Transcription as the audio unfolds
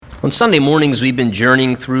On Sunday mornings, we've been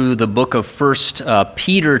journeying through the book of 1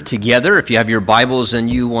 Peter together. If you have your Bibles and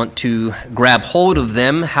you want to grab hold of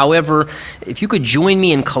them. However, if you could join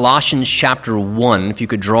me in Colossians chapter 1, if you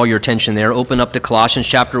could draw your attention there, open up to Colossians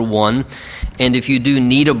chapter 1. And if you do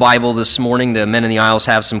need a Bible this morning, the men in the aisles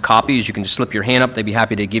have some copies. You can just slip your hand up. They'd be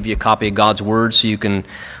happy to give you a copy of God's Word so you can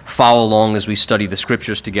follow along as we study the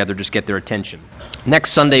Scriptures together. Just get their attention.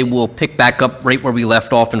 Next Sunday, we'll pick back up right where we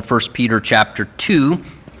left off in 1 Peter chapter 2.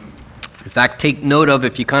 In fact, take note of,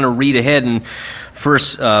 if you kind of read ahead in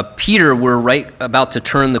First Peter, we're right about to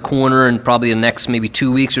turn the corner in probably the next maybe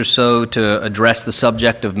 2 weeks or so to address the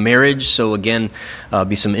subject of marriage. So again,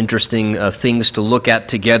 be some interesting things to look at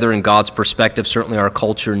together in God's perspective. Certainly our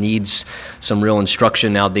culture needs some real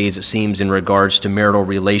instruction nowadays, it seems, in regards to marital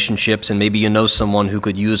relationships. And maybe you know someone who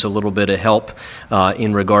could use a little bit of help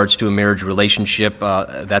in regards to a marriage relationship.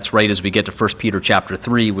 That's right as we get to 1 Peter chapter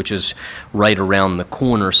 3, which is right around the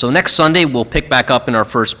corner. So next Sunday, we'll pick back up in our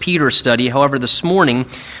 1 Peter study. However, this morning,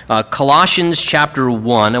 Colossians chapter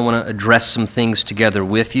 1, I want to address some things together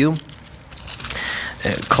with you.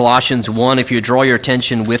 Colossians 1, if you draw your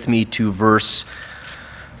attention with me to verse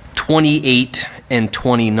 28 and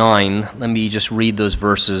 29, let me just read those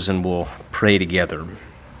verses and we'll pray together.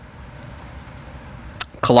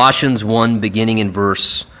 Colossians 1, beginning in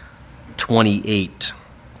verse 28.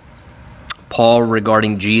 Paul,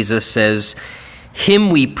 regarding Jesus, says, "Him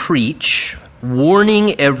we preach,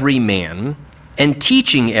 warning every man, and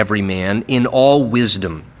teaching every man in all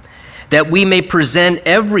wisdom, that we may present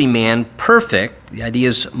every man perfect," the idea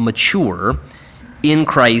is mature, "in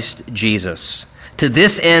Christ Jesus. To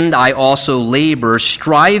this end I also labor,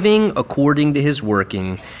 striving according to his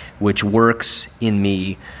working, which works in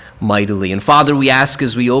me mightily." And Father, we ask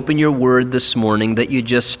as we open your word this morning that you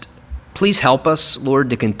just please help us, Lord,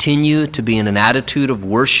 to continue to be in an attitude of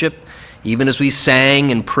worship. Even as we sang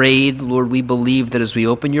and prayed, Lord, we believe that as we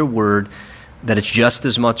open your word, that it's just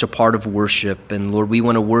as much a part of worship. And Lord, we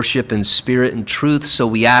want to worship in spirit and truth, so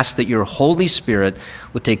we ask that your Holy Spirit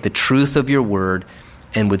would take the truth of your word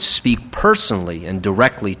and would speak personally and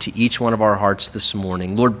directly to each one of our hearts this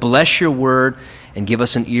morning. Lord, bless your word and give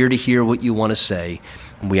us an ear to hear what you want to say.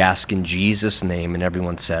 And we ask in Jesus' name, and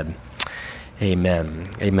everyone said, amen.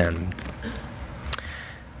 Amen.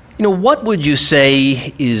 You know, what would you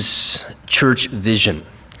say is church vision?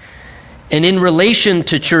 And in relation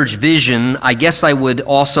to church vision, I guess I would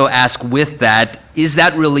also ask with that, is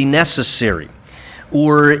that really necessary?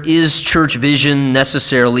 Or is church vision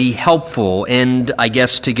necessarily helpful? And I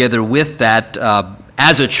guess together with that,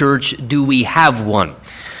 as a church, do we have one?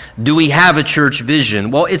 Do we have a church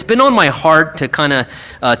vision? Well, it's been on my heart to kind of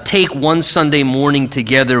take one Sunday morning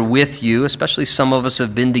together with you, especially some of us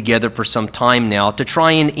have been together for some time now, to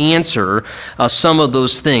try and answer some of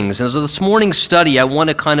those things. And so this morning's study, I want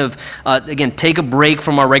to kind of, again, take a break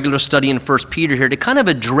from our regular study in 1 Peter here to kind of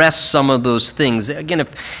address some of those things. Again,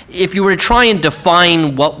 if you were to try and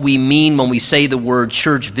define what we mean when we say the word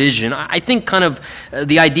church vision, I think kind of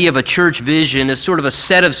the idea of a church vision is sort of a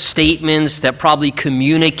set of statements that probably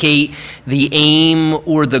communicate the aim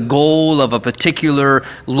or the goal of a particular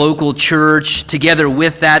local church. Together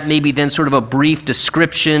with that, maybe then sort of a brief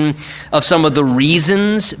description of some of the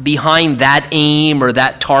reasons behind that aim or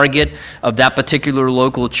that target of that particular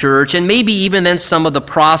local church, and maybe even then some of the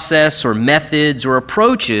process or methods or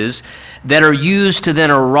approaches that are used to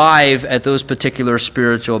then arrive at those particular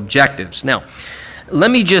spiritual objectives. Now, let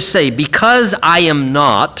me just say, because I am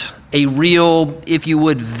not a real, if you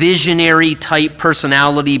would, visionary type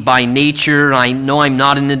personality by nature, I know I'm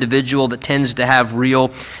not an individual that tends to have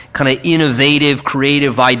real kind of innovative,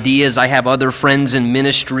 creative ideas. I have other friends in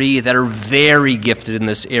ministry that are very gifted in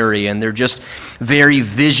this area, and they're just very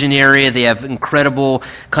visionary. They have incredible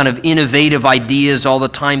kind of innovative ideas all the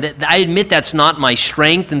time. I admit that's not my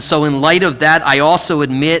strength, and so in light of that, I also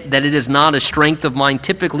admit that it is not a strength of mine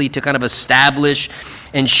typically to kind of establish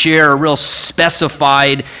and share a real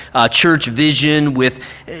specified church vision with,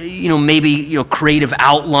 maybe creative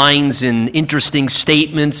outlines and interesting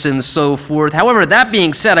statements and so forth. However, that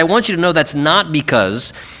being said, I want you to know that's not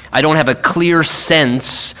because I don't have a clear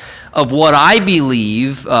sense of what I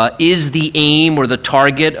believe is the aim or the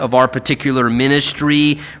target of our particular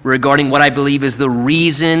ministry, regarding what I believe is the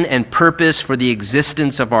reason and purpose for the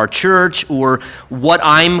existence of our church, or what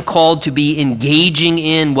I'm called to be engaging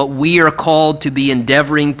in, what we are called to be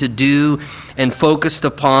endeavoring to do and focused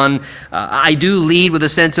upon. I do lead with a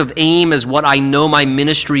sense of aim as what I know my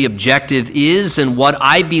ministry objective is, and what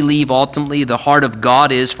I believe ultimately the heart of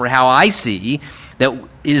God is for how I see that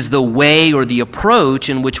is the way or the approach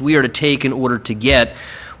in which we are to take in order to get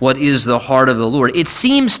what is the heart of the Lord. It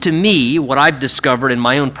seems to me, what I've discovered in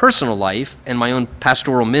my own personal life and my own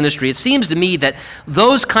pastoral ministry, it seems to me that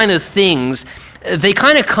those kind of things, they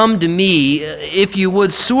kind of come to me, if you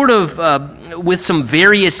would, sort of with some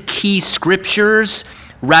various key scriptures,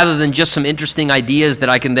 rather than just some interesting ideas that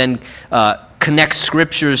I can then connect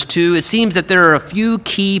scriptures to. It seems that there are a few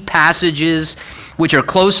key passages which are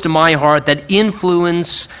close to my heart that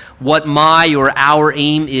influence what my or our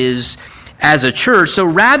aim is as a church. So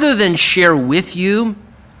rather than share with you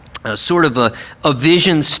sort of a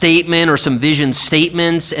vision statement or some vision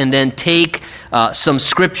statements and then take some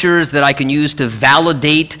scriptures that I can use to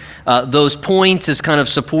validate those points as kind of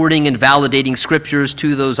supporting and validating scriptures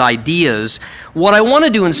to those ideas, what I want to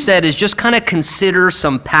do instead is just kind of consider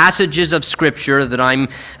some passages of scripture that I'm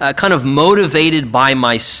kind of motivated by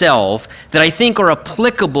myself that I think are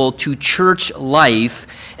applicable to church life,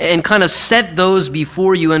 and kind of set those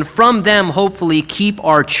before you, and from them hopefully keep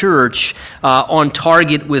our church on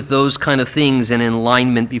target with those kind of things and in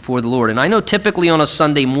alignment before the Lord. And I know typically on a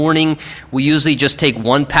Sunday morning we usually just take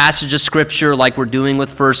one passage of Scripture like we're doing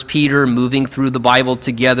with 1 Peter, moving through the Bible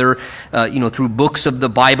together, through books of the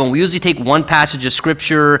Bible. And we usually take one passage of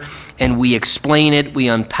Scripture and we explain it, we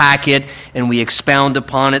unpack it, and we expound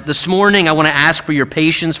upon it. This morning I want to ask for your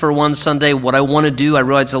patience for one Sunday. What I want to do, I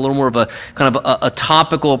realize it's a little more of a kind of a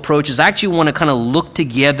topical approach, is I actually want to kind of look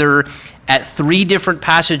together at 3 different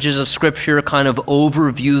passages of Scripture, kind of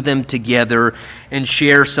overview them together, and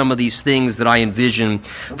share some of these things that I envision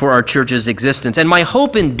for our church's existence. And my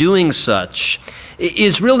hope in doing such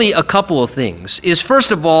is really a couple of things. Is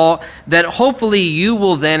first of all, that hopefully you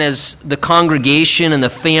will then, as the congregation and the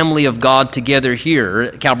family of God together here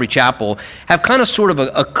at Calvary Chapel, have kind of sort of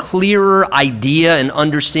a clearer idea and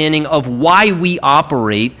understanding of why we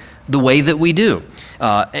operate the way that we do.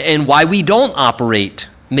 And why we don't operate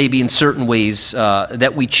maybe in certain ways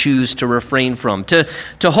that we choose to refrain from. To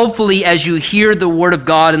hopefully, as you hear the Word of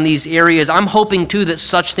God in these areas, I'm hoping too that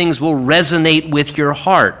such things will resonate with your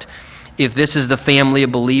heart, if this is the family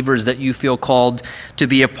of believers that you feel called to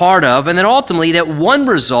be a part of. And then ultimately that one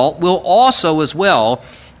result will also as well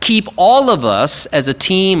keep all of us as a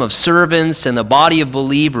team of servants and the body of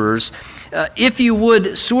believers, if you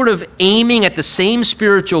would, sort of aiming at the same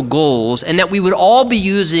spiritual goals, and that we would all be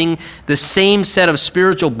using the same set of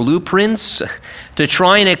spiritual blueprints to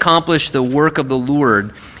try and accomplish the work of the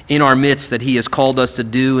Lord in our midst that He has called us to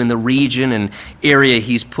do in the region and area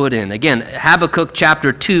He's put in. Again, Habakkuk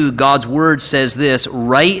chapter 2, God's Word says this: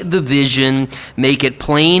 "Write the vision, make it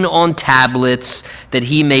plain on tablets, that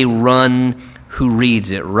he may run who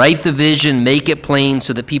reads it." Write the vision, make it plain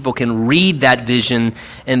so that people can read that vision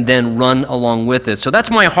and then run along with it. So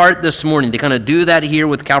that's my heart this morning, to kind of do that here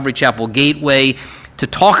with Calvary Chapel Gateway, to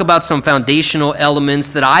talk about some foundational elements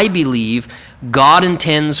that I believe God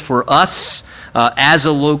intends for us as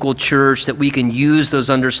a local church, that we can use those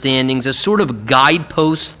understandings as sort of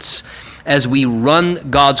guideposts as we run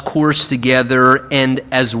God's course together, and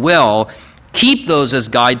as well keep those as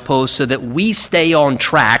guideposts so that we stay on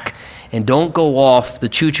track and don't go off the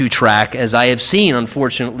choo-choo track, as I have seen,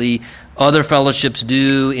 unfortunately, other fellowships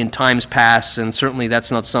do in times past, and certainly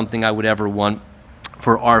that's not something I would ever want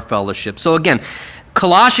for our fellowship. So again,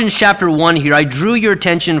 Colossians chapter 1 here, I drew your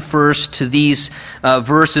attention first to these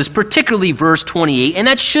verses, particularly verse 28, and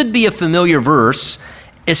that should be a familiar verse,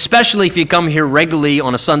 especially if you come here regularly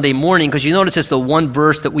on a Sunday morning, because you notice it's the one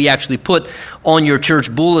verse that we actually put on your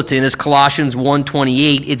church bulletin, is Colossians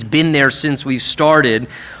 1:28. It's been there since we've started.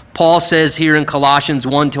 Paul says here in Colossians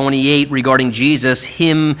 1:28 regarding Jesus,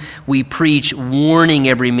 "Him we preach, warning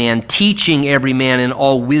every man, teaching every man in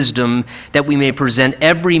all wisdom, that we may present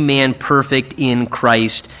every man perfect in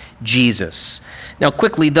Christ Jesus." Now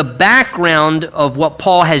quickly, the background of what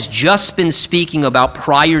Paul has just been speaking about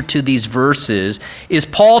prior to these verses is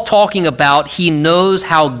Paul talking about he knows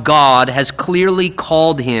how God has clearly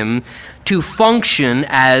called him to function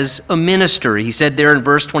as a minister. He said there in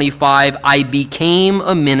verse 25, "I became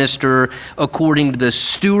a minister according to the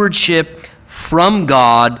stewardship from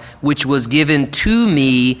God, which was given to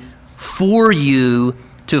me for you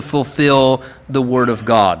to fulfill the word of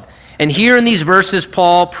God." And here in these verses,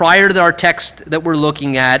 Paul, prior to our text that we're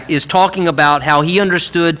looking at, is talking about how he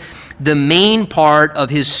understood the main part of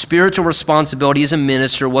his spiritual responsibility as a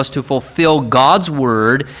minister was to fulfill God's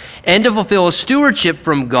word and to fulfill a stewardship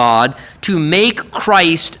from God to make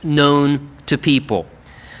Christ known to people,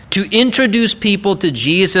 to introduce people to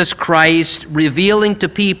Jesus Christ, revealing to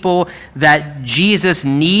people that Jesus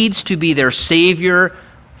needs to be their Savior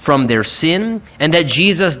from their sin, and that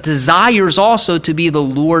Jesus desires also to be the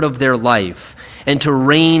Lord of their life. and to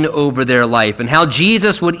reign over their life, and how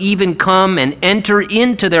Jesus would even come and enter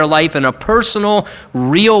into their life in a personal,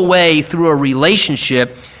 real way through a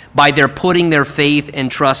relationship by their putting their faith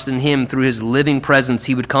and trust in Him through His living presence.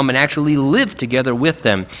 He would come and actually live together with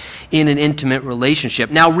them in an intimate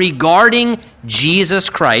relationship. Now, regarding Jesus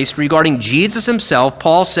Christ, regarding Jesus Himself,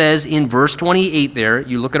 Paul says in verse 28 there,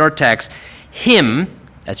 you look at our text, Him,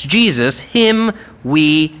 that's Jesus, Him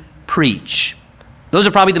we preach. Those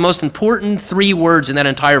are probably the most important 3 words in that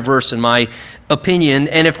entire verse, in my opinion.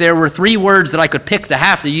 And if there were 3 words that I could pick to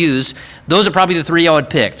have to use, those are probably the 3 I would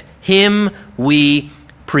pick. Him we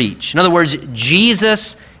preach. In other words,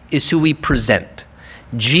 Jesus is who we present.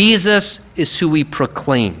 Jesus is who we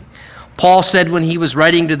proclaim. Paul said when he was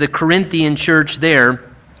writing to the Corinthian church there,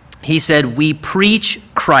 he said, we preach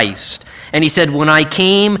Christ. And he said, when I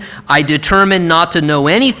came, I determined not to know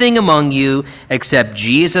anything among you except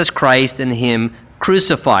Jesus Christ and Him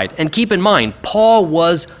crucified. And keep in mind, Paul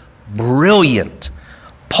was brilliant.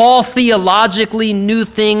 Paul theologically knew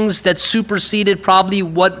things that superseded probably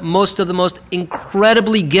what most of the most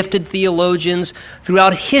incredibly gifted theologians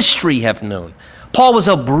throughout history have known. Paul was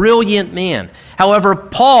a brilliant man. However,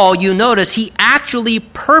 Paul, you notice, he actually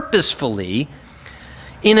purposefully,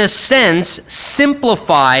 in a sense,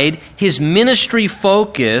 simplified his ministry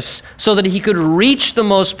focus so that he could reach the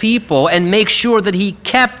most people and make sure that he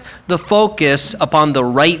kept the focus upon the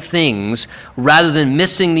right things rather than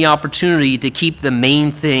missing the opportunity to keep the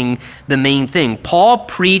main thing the main thing. Paul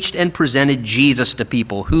preached and presented Jesus to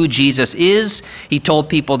people, who Jesus is. He told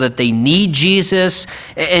people that they need Jesus.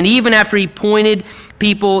 And even after he pointed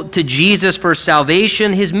people to Jesus for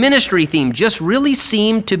salvation, his ministry theme just really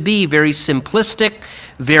seemed to be very simplistic,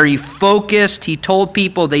 very focused. He told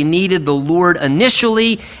people they needed the Lord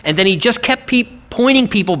initially, and then he just kept pointing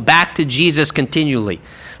people back to Jesus continually.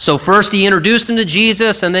 So first he introduced them to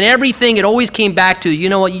Jesus, and then everything, it always came back to, you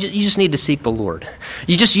know what, you just need to seek the Lord.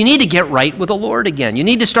 You need to get right with the Lord again. You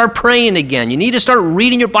need to start praying again. You need to start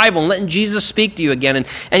reading your Bible and letting Jesus speak to you again.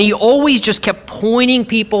 And he always just kept pointing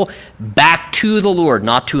people back to the Lord,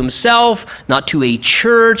 not to himself, not to a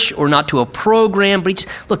church, or not to a program,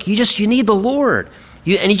 but you need the Lord.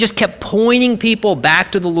 And he just kept pointing people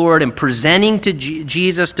back to the Lord and presenting to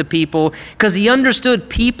Jesus to people because he understood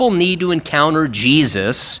people need to encounter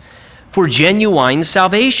Jesus for genuine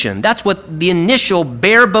salvation. That's what the initial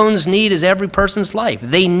bare bones need is every person's life.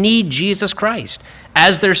 They need Jesus Christ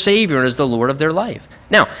as their Savior and as the Lord of their life.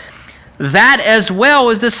 Now, that as well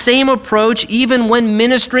is the same approach even when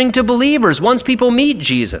ministering to believers once people meet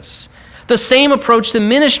Jesus. The same approach to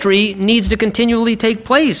ministry needs to continually take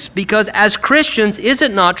place because as Christians, is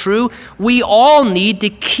it not true, we all need to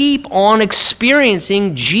keep on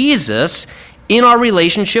experiencing Jesus in our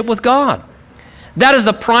relationship with God. That is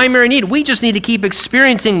the primary need. We just need to keep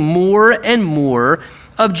experiencing more and more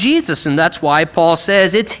of Jesus, and that's why Paul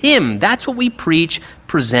says it's Him. That's what we preach,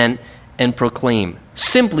 present, and proclaim,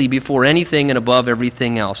 simply before anything and above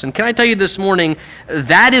everything else. And can I tell you this morning,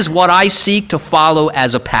 that is what I seek to follow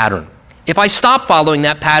as a pattern. If I stop following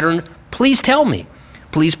that pattern, please tell me.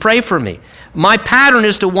 Please pray for me. My pattern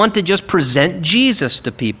is to want to just present Jesus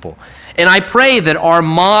to people. And I pray that our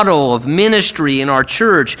model of ministry in our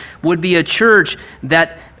church would be a church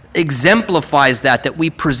that exemplifies that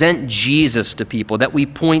we present Jesus to people, that we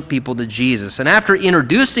point people to Jesus. And after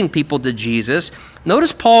introducing people to Jesus,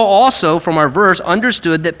 notice Paul also, from our verse,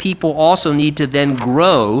 understood that people also need to then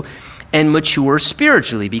grow and mature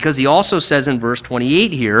spiritually, because he also says in verse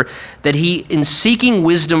 28 here that he, in seeking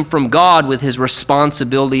wisdom from God with his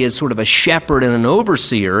responsibility as sort of a shepherd and an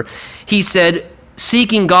overseer, he said,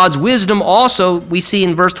 seeking God's wisdom also, we see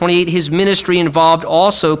in verse 28, his ministry involved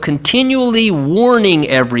also continually warning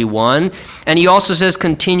everyone, and he also says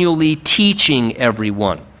continually teaching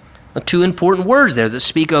everyone. Now, 2 important words there that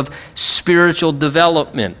speak of spiritual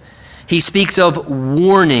development. He speaks of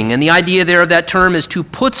warning, and the idea there of that term is to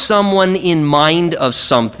put someone in mind of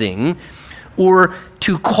something, or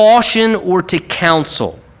to caution or to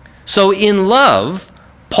counsel. So in love,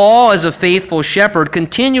 Paul, as a faithful shepherd,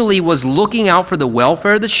 continually was looking out for the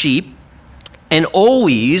welfare of the sheep and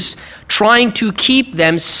always trying to keep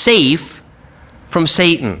them safe from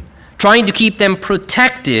Satan, trying to keep them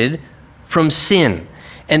protected from sin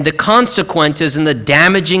and the consequences and the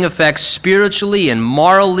damaging effects spiritually and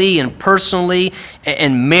morally and personally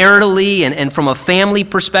and maritally and from a family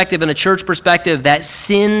perspective and a church perspective that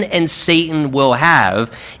sin and Satan will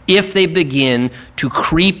have if they begin to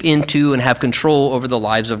creep into and have control over the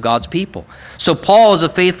lives of God's people. So Paul, as a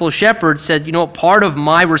faithful shepherd, said, part of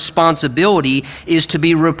my responsibility is to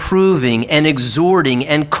be reproving and exhorting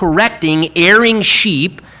and correcting erring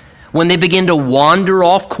sheep When they begin to wander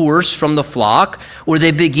off course from the flock, or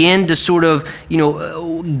they begin to sort of,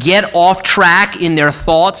 get off track in their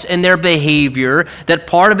thoughts and their behavior, that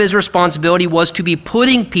part of his responsibility was to be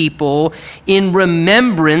putting people in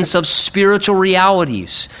remembrance of spiritual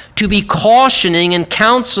realities, to be cautioning and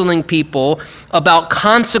counseling people about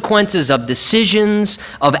consequences of decisions,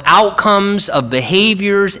 of outcomes, of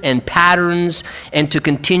behaviors and patterns, and to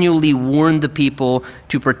continually warn the people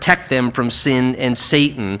to protect them from sin and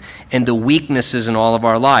Satan and the weaknesses in all of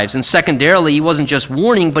our lives. And secondarily, he wasn't just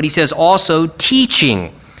warning, but he says also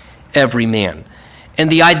teaching every man. And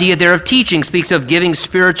the idea there of teaching speaks of giving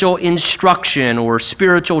spiritual instruction or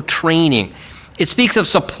spiritual training. It speaks of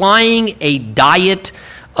supplying a diet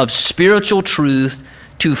of spiritual truth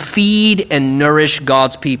to feed and nourish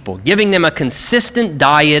God's people, giving them a consistent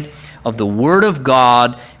diet of the Word of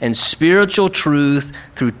God and spiritual truth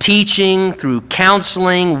through teaching, through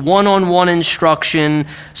counseling, one-on-one instruction,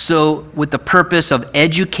 so with the purpose of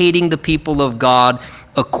educating the people of God,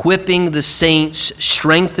 equipping the saints,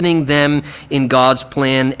 strengthening them in God's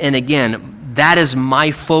plan. And again, that is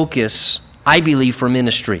my focus, I believe, for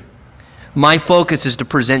ministry. My focus is to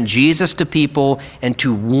present Jesus to people and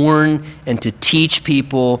to warn and to teach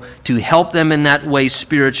people, to help them in that way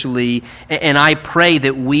spiritually. And I pray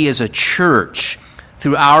that we as a church,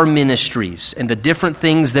 through our ministries and the different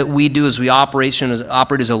things that we do as we operate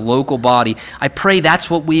as a local body, I pray that's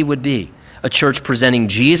what we would be. A church presenting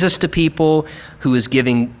Jesus to people, who is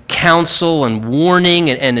giving counsel and warning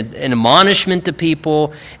and admonishment to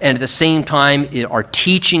people, and at the same time are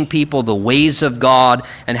teaching people the ways of God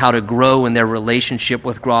and how to grow in their relationship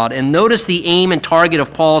with God. And notice the aim and target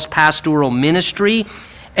of Paul's pastoral ministry,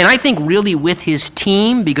 and I think really with his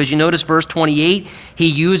team, because you notice verse 28, he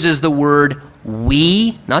uses the word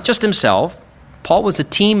we, not just himself. Paul was a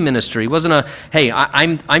team minister. He wasn't a, hey,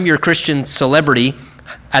 I'm your Christian celebrity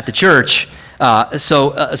at the church,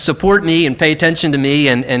 so support me and pay attention to me,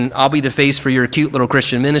 and I'll be the face for your cute little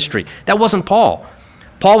Christian ministry. That wasn't Paul.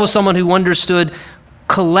 Paul was someone who understood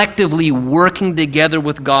collectively working together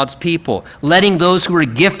with God's people, letting those who were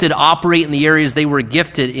gifted operate in the areas they were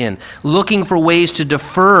gifted in, looking for ways to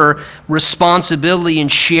defer responsibility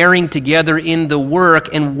and sharing together in the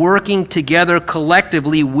work, and working together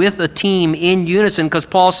collectively with a team in unison, because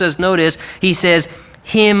Paul says, notice, he says,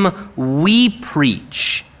 him we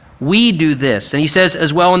preach. We do this. And he says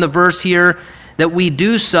as well in the verse here that we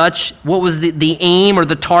do such. What was the aim or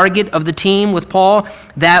the target of the team with Paul?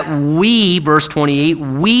 That we, verse 28,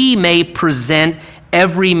 we may present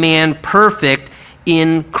every man perfect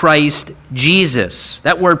in Christ Jesus.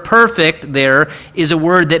 That word perfect there is a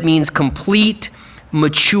word that means complete,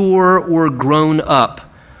 mature, or grown up.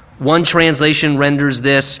 One translation renders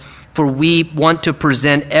this, for we want to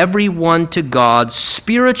present everyone to God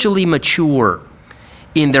spiritually mature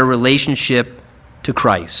in their relationship to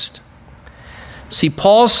Christ. See,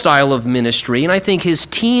 Paul's style of ministry, and I think his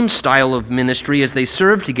team's style of ministry as they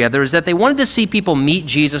served together, is that they wanted to see people meet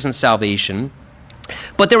Jesus in salvation,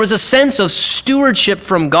 but there was a sense of stewardship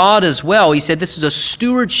from God as well. He said, this is a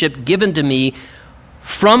stewardship given to me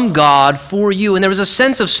from God for you. And there was a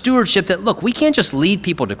sense of stewardship that, look, we can't just lead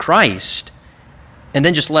people to Christ and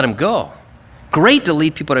then just let them go. Great to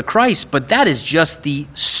lead people to Christ, but that is just the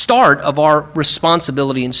start of our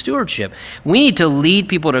responsibility and stewardship. We need to lead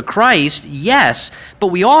people to Christ, yes, but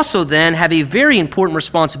we also then have a very important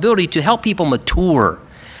responsibility to help people mature,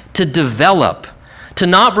 to develop, to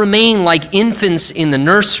not remain like infants in the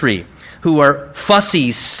nursery who are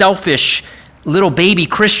fussy, selfish, little baby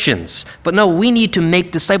Christians. But no, we need to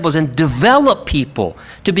make disciples and develop people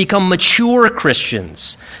to become mature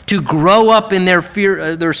Christians, to grow up in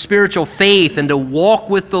their spiritual faith and to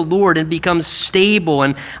walk with the Lord and become stable.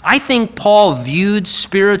 And I think Paul viewed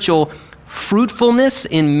spiritual fruitfulness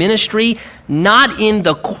in ministry not in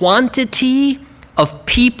the quantity of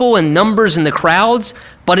people and numbers in the crowds,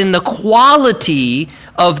 but in the quality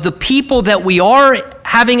of the people that we are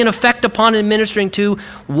having an effect upon and ministering to.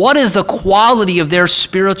 What is the quality of their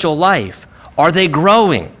spiritual life? Are they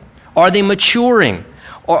growing? Are they maturing?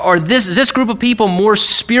 Or is this group of people more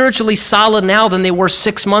spiritually solid now than they were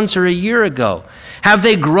 6 months or a year ago? Have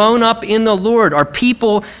they grown up in the Lord? Are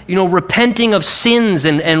people, repenting of sins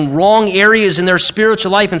and wrong areas in their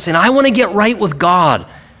spiritual life and saying, I want to get right with God?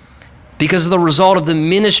 Because of the result of the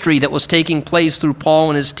ministry that was taking place through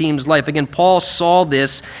Paul and his team's life. Again, Paul saw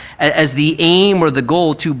this as the aim or the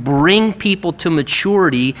goal to bring people to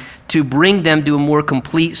maturity, to bring them to a more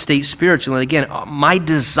complete state spiritually. And again, my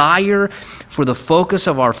desire for the focus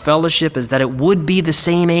of our fellowship is that it would be the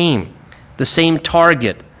same aim, the same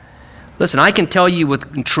target. Listen, I can tell you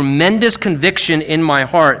with tremendous conviction in my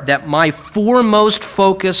heart that my foremost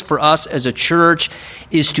focus for us as a church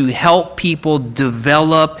is to help people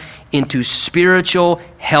develop into spiritual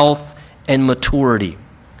health and maturity.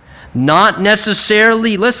 Not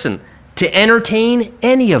necessarily, listen, to entertain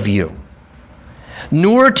any of you,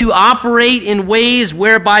 nor to operate in ways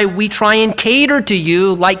whereby we try and cater to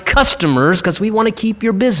you like customers because we want to keep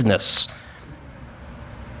your business.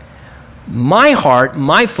 My heart,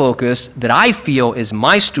 my focus, that I feel is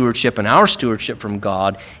my stewardship and our stewardship from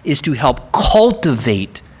God, is to help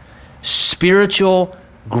cultivate spiritual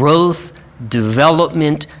growth,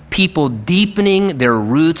 development, people deepening their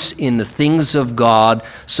roots in the things of God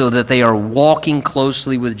so that they are walking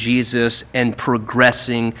closely with Jesus and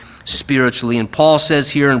progressing spiritually. And Paul says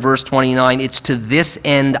here in verse 29, it's to this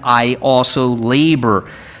end I also labor,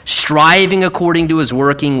 striving according to his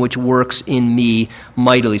working, which works in me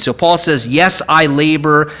mightily. So Paul says, yes, I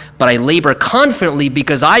labor, but I labor confidently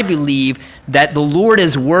because I believe that the Lord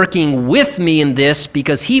is working with me in this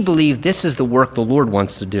because he believed this is the work the Lord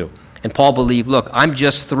wants to do. And Paul believed, look, I'm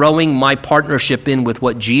just throwing my partnership in with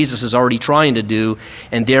what Jesus is already trying to do,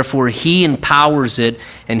 and therefore he empowers it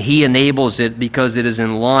and he enables it because it is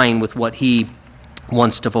in line with what he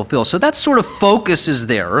wants to fulfill. So that sort of focus is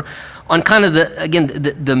there on kind of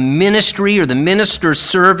the ministry or the minister's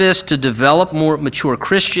service to develop more mature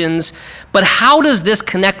Christians. But how does this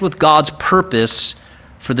connect with God's purpose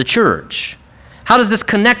for the church? How does this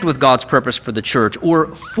connect with God's purpose for the church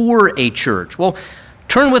or for a church? Well,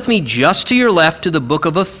 turn with me just to your left to the book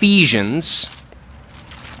of Ephesians.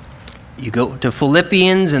 You go to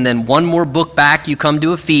Philippians, and then one more book back, you come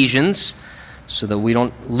to Ephesians. So that we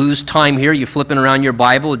don't lose time here, you're flipping around your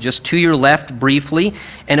Bible just to your left briefly.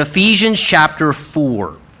 And Ephesians chapter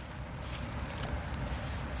 4.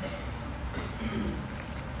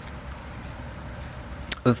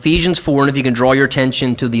 Ephesians 4, and if you can draw your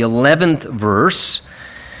attention to the 11th verse.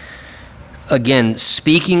 Again,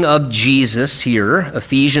 speaking of Jesus here,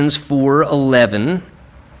 Ephesians 4:11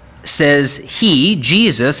 says, he,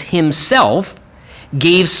 Jesus, himself,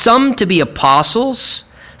 gave some to be apostles,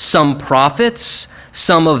 some prophets,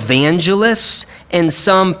 some evangelists, and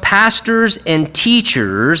some pastors and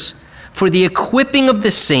teachers for the equipping of the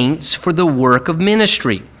saints for the work of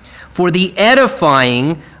ministry, for the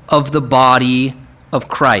edifying of the body of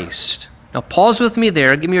Christ. Now pause with me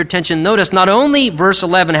there, give me your attention. Notice not only verse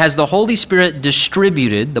 11 has the Holy Spirit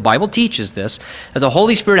distributed, the Bible teaches this, that the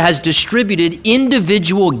Holy Spirit has distributed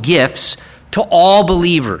individual gifts to all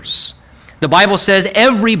believers. The Bible says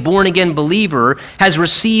every born-again believer has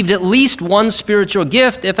received at least one spiritual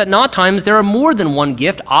gift, if at not times there are more than one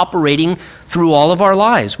gift operating through all of our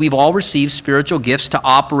lives. We've all received spiritual gifts to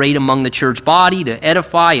operate among the church body, to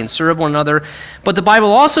edify and serve one another. But the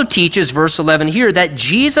Bible also teaches, verse 11 here, that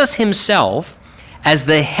Jesus himself, as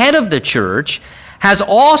the head of the church, has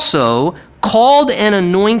also called and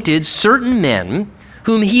anointed certain men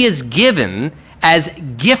whom he has given as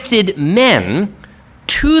gifted men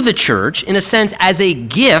to the church, in a sense, as a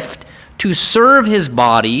gift to serve his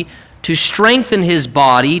body, to strengthen his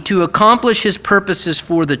body, to accomplish his purposes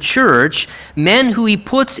for the church, men who he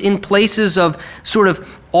puts in places of sort of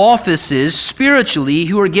offices spiritually,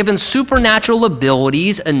 who are given supernatural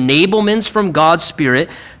abilities, enablements from God's Spirit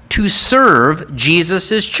to serve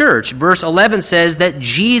Jesus' church. Verse 11 says that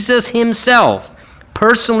Jesus himself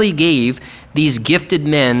personally gave these gifted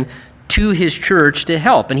men to his church to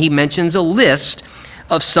help. And he mentions a list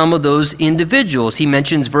of some of those individuals. He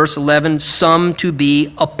mentions, verse 11, some to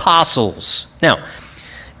be apostles. Now,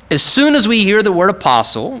 as soon as we hear the word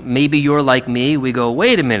apostle, maybe you're like me, we go,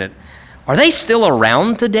 wait a minute, are they still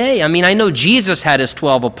around today? I mean, I know Jesus had his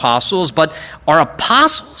 12 apostles, but are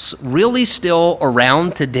apostles really still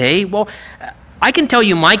around today? Well, I can tell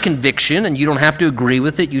you my conviction, and you don't have to agree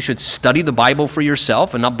with it. You should study the Bible for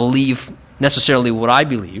yourself and not believe necessarily what I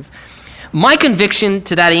believe. My conviction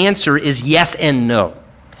to that answer is yes and no.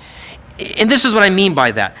 And this is what I mean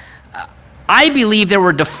by that. I believe there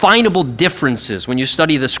were definable differences when you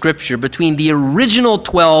study the Scripture between the original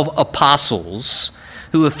 12 apostles,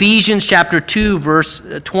 who Ephesians chapter 2 verse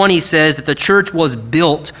 20 says that the church was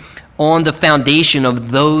built on the foundation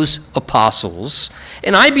of those apostles.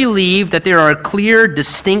 And I believe that there are clear,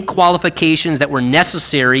 distinct qualifications that were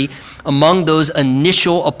necessary among those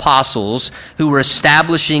initial apostles who were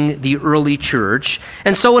establishing the early church.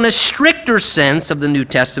 And so in a stricter sense of the New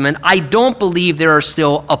Testament, I don't believe there are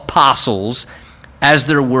still apostles as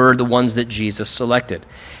there were the ones that Jesus selected.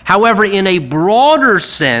 However, in a broader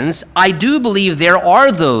sense, I do believe there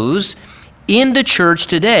are those in the church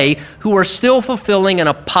today who are still fulfilling an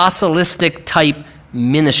apostolistic type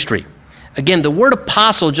ministry. Again, the word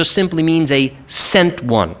apostle just simply means a sent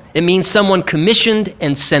one. It means someone commissioned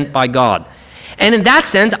and sent by God. And in that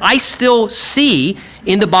sense, I still see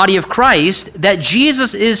in the body of Christ that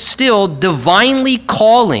Jesus is still divinely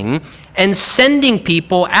calling and sending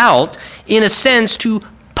people out, in a sense, to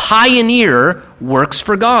pioneer works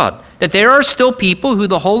for God. That there are still people who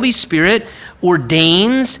the Holy Spirit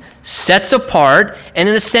ordains, sets apart, and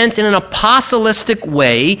in a sense, in an apostolistic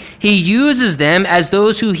way, he uses them as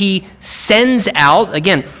those who he sends out.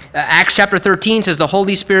 Again, Acts chapter 13 says the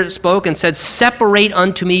Holy Spirit spoke and said, "Separate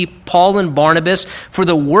unto me Paul and Barnabas for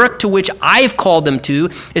the work to which I've called them to."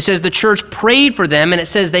 It says the church prayed for them, and it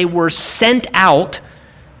says they were sent out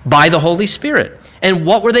by the Holy Spirit. And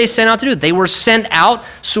what were they sent out to do? They were sent out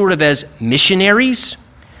sort of as missionaries.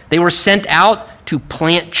 They were sent out to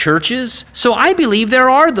plant churches. So I believe there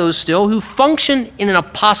are those still who function in an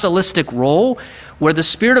apostolistic role where the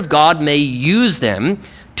Spirit of God may use them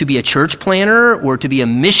to be a church planter or to be a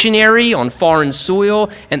missionary on foreign soil,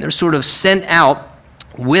 and they're sort of sent out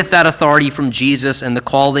with that authority from Jesus and the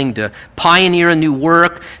calling to pioneer a new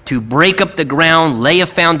work, to break up the ground, lay a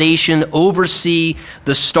foundation, oversee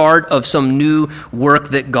the start of some new work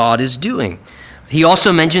that God is doing. He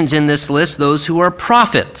also mentions in this list those who are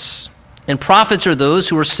prophets. And prophets are those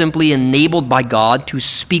who are simply enabled by God to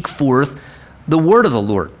speak forth the word of the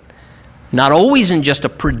Lord. Not always in just a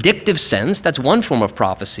predictive sense, that's one form of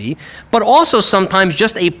prophecy, but also sometimes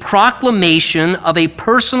just a proclamation of a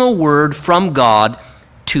personal word from God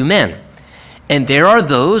to men. And there are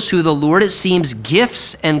those who the Lord, it seems,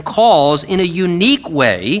 gifts and calls in a unique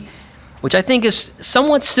way, which I think is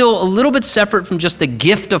somewhat still a little bit separate from just the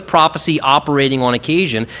gift of prophecy operating on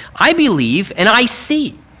occasion. I believe and I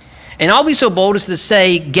see. And I'll be so bold as to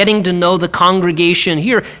say, getting to know the congregation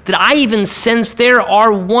here, that I even sense there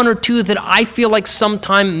are one or two that I feel like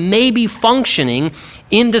sometime may be functioning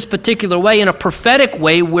in this particular way, in a prophetic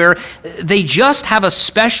way, where they just have a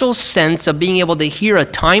special sense of being able to hear a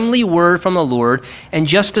timely word from the Lord and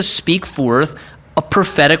just to speak forth a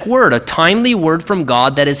prophetic word, a timely word from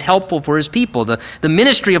God that is helpful for his people. The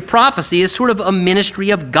ministry of prophecy is sort of a ministry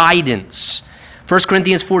of guidance. 1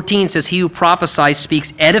 Corinthians 14 says, "He who prophesies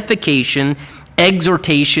speaks edification,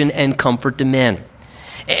 exhortation, and comfort to men."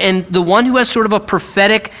 And the one who has sort of a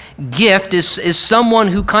prophetic gift is someone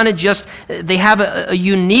who kind of just, they have a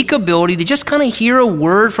unique ability to just kind of hear a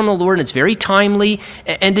word from the Lord, and it's very timely,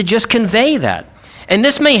 and to just convey that. And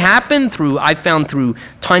this may happen I've found through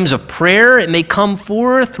times of prayer. It may come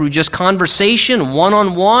forth through just conversation,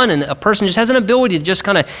 one-on-one, and a person just has an ability to just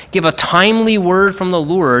kind of give a timely word from the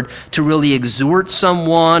Lord to really exhort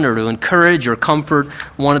someone or to encourage or comfort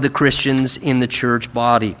one of the Christians in the church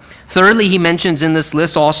body. Thirdly, he mentions in this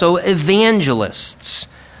list also evangelists.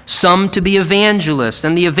 Some to be evangelists.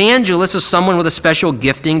 And the evangelist is someone with a special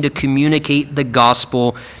gifting to communicate the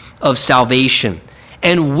gospel of salvation.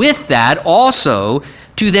 And with that, also,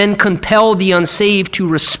 to then compel the unsaved to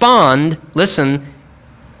respond, listen,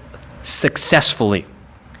 successfully.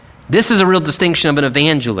 This is a real distinction of an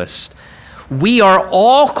evangelist. We are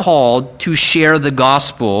all called to share the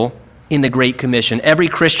gospel in the Great Commission. Every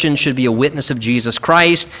Christian should be a witness of Jesus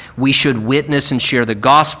Christ. We should witness and share the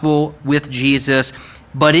gospel with Jesus.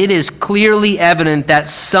 But it is clearly evident that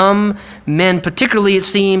some men, particularly it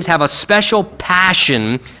seems, have a special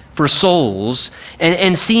passion for souls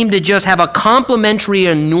and seem to just have a complementary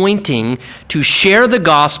anointing to share the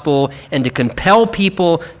gospel and to compel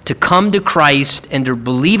people to come to Christ and to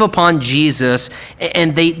believe upon Jesus,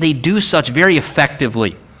 and they do such very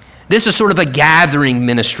effectively. This is sort of a gathering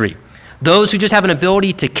ministry. Those who just have an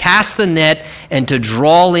ability to cast the net and to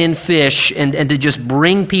draw in fish and to just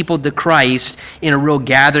bring people to Christ in a real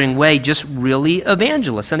gathering way, just really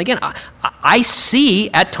evangelists. And again, I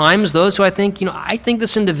see at times those who I think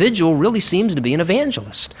this individual really seems to be an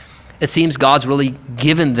evangelist. It seems God's really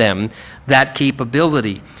given them that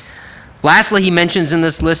capability. Lastly, he mentions in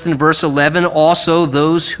this list in verse 11 also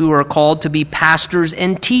those who are called to be pastors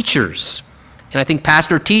and teachers. And I think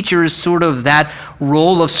pastor-teacher is sort of that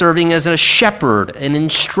role of serving as a shepherd, an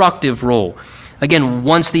instructive role. Again,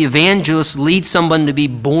 once the evangelist leads someone to be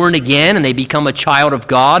born again and they become a child of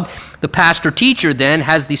God, the pastor-teacher then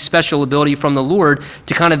has the special ability from the Lord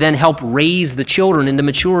to kind of then help raise the children into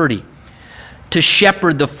maturity, to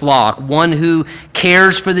shepherd the flock, one who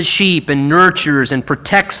cares for the sheep and nurtures and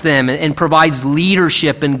protects them and provides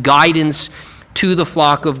leadership and guidance to the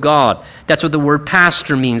flock of God. That's what the word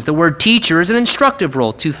pastor means. The word teacher is an instructive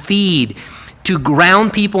role, to feed, to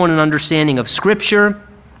ground people in an understanding of Scripture,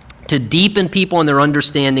 to deepen people in their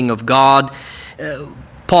understanding of God.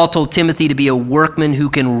 Paul told Timothy to be a workman who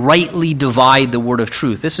can rightly divide the word of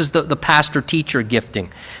truth. This is the pastor-teacher gifting,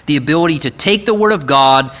 the ability to take the word of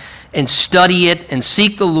God and study it and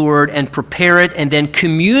seek the Lord and prepare it and then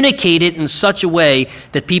communicate it in such a way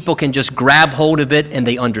that people can just grab hold of it and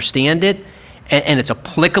they understand it and it's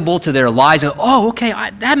applicable to their lives. And, okay,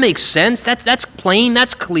 that makes sense. That's plain,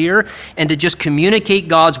 that's clear. And to just communicate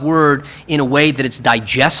God's word in a way that it's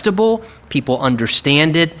digestible, people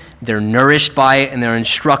understand it, they're nourished by it, and they're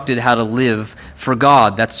instructed how to live for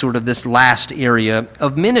God. That's sort of this last area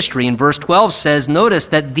of ministry. And verse 12 says, notice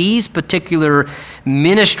that these particular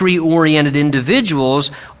ministry-oriented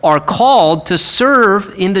individuals are called to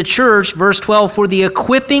serve in the church, verse 12, for the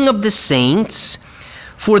equipping of the saints,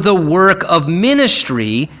 for the work of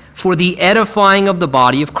ministry, for the edifying of the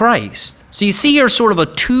body of Christ. So you see here sort of a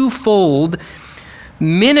twofold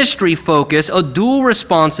ministry focus, a dual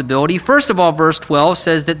responsibility. First of all, verse 12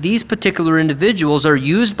 says that these particular individuals are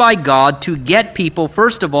used by God to get people,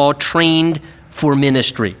 first of all, trained for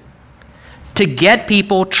ministry. To get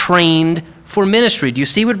people trained for ministry. Do you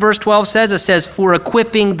see what verse 12 says? It says, for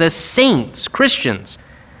equipping the saints, Christians,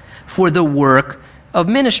 for the work of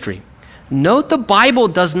ministry. Note the Bible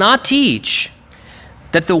does not teach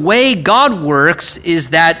that the way God works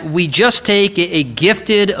is that we just take a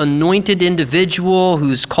gifted, anointed individual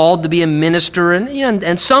who's called to be a minister,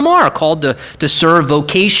 and some are called to serve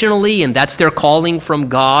vocationally, and that's their calling from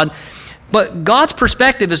God. But God's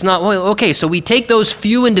perspective is not, so we take those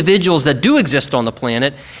few individuals that do exist on the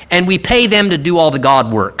planet, and we pay them to do all the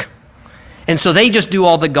God work. And so they just do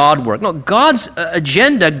all the God work. No, God's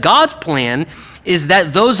agenda, God's plan is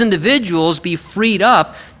that those individuals be freed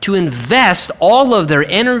up to invest all of their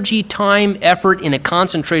energy, time, effort in a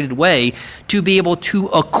concentrated way to be able to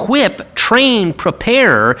equip, train,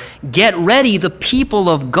 prepare, get ready the people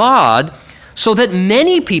of God so that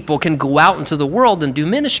many people can go out into the world and do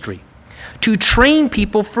ministry. To train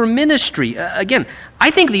people for ministry. Again, I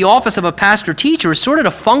think the office of a pastor-teacher is sort of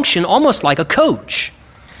to function almost like a coach.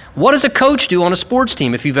 What does a coach do on a sports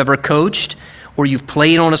team? If you've ever coached or you've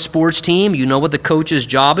played on a sports team, you know what the coach's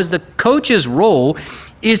job is. The coach's role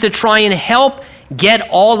is to try and help get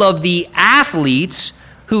all of the athletes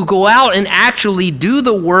who go out and actually do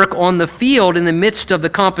the work on the field in the midst of the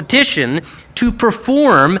competition to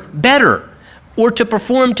perform better or to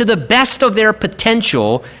perform to the best of their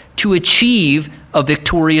potential to achieve a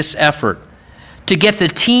victorious effort. To get the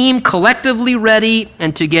team collectively ready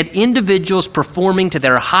and to get individuals performing to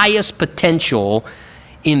their highest potential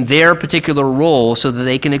in their particular role so that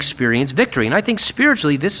they can experience victory. And I think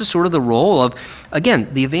spiritually this is sort of the role of,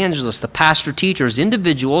 again, the evangelists, the pastor teachers,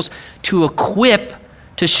 individuals to equip,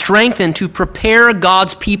 to strengthen, to prepare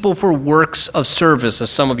God's people for works of service,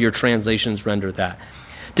 as some of your translations render that.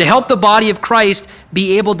 To help the body of Christ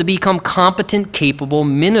be able to become competent, capable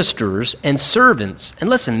ministers and servants.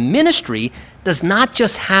 And listen, ministry does not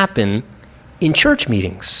just happen in church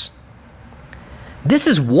meetings. This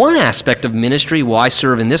is one aspect of ministry. Well, I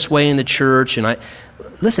serve in this way in the church.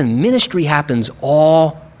 Listen, ministry happens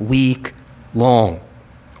all week long.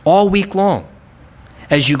 All week long.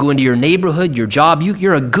 As you go into your neighborhood, your job,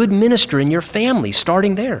 you're a good minister in your family,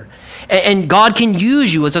 starting there. And God can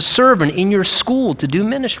use you as a servant in your school to do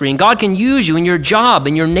ministry. And God can use you in your job,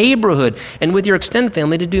 in your neighborhood, and with your extended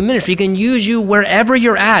family to do ministry. He can use you wherever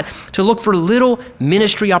you're at to look for little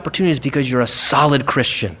ministry opportunities because you're a solid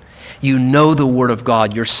Christian. You know the Word of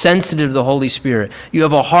God. You're sensitive to the Holy Spirit. You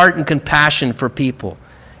have a heart and compassion for people.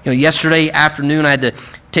 Yesterday afternoon I had to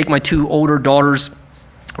take my two older daughters.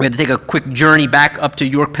 We had to take a quick journey back up to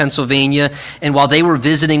York, Pennsylvania, and while they were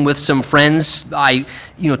visiting with some friends, I,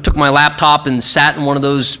 took my laptop and sat in one of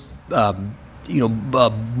those,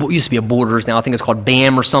 used to be a Borders, now I think it's called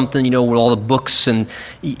BAM or something, with all the books, and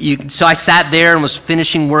so I sat there and was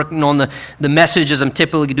finishing working on the messages I'm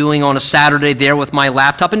typically doing on a Saturday there with my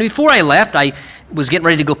laptop, and before I left, I was getting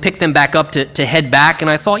ready to go pick them back up to head back,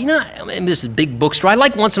 and I thought, this is a big bookstore. I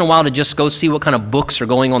like once in a while to just go see what kind of books are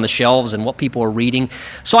going on the shelves and what people are reading.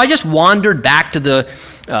 So I just wandered back to the,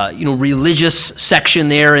 religious section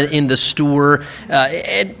there in the store,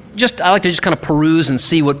 and I like to just kind of peruse and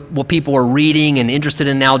see what people are reading and interested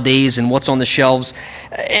in nowadays and what's on the shelves.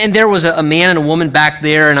 And there was a man and a woman back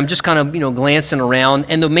there, and I'm just kind of, glancing around,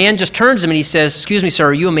 and the man just turns to me and he says, "Excuse me, sir,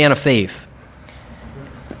 are you a man of faith?"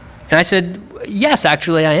 And I said, "Yes,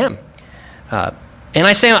 actually I am." And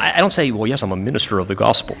I don't say, "Well, yes, I'm a minister of the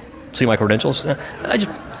gospel. See my credentials?"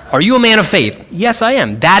 "Are you a man of faith?" "Yes, I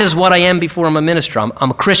am. That is what I am before I'm a minister.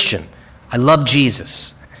 I'm a Christian. I love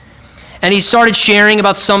Jesus." And he started sharing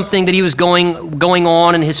about something that he was going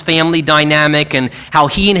on in his family dynamic and how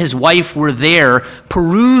he and his wife were there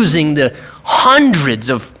perusing the hundreds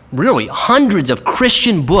of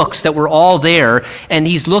Christian books that were all there, and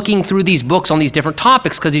he's looking through these books on these different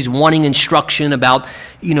topics because he's wanting instruction about,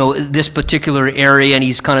 this particular area, and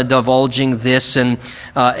he's kind of divulging this, and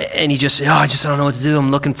he just, I don't know what to do.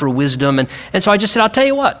 I'm looking for wisdom, and so I just said, I'll tell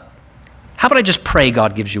you what. How about I just pray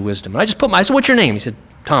God gives you wisdom? And I said, what's your name? He said,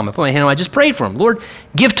 Tom. I put my hand on, I just prayed for him. Lord,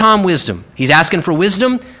 give Tom wisdom. He's asking for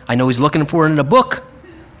wisdom. I know he's looking for it in a book.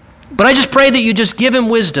 But I just pray that you just give him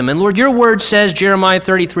wisdom. And Lord, your word says, Jeremiah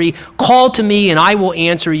 33, call to me and I will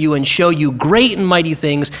answer you and show you great and mighty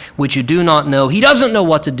things which you do not know. He doesn't know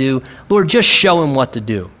what to do. Lord, just show him what to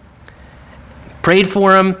do. Prayed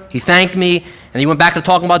for him. He thanked me. And he went back to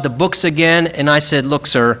talking about the books again. And I said, look,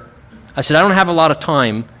 sir, I don't have a lot of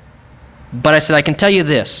time. But I said, I can tell you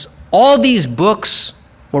this. All these books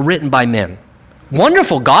were written by men.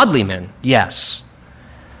 Wonderful, godly men, yes.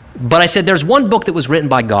 But I said, there's one book that was written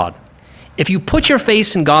by God. If you put your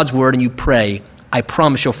face in God's word and you pray, I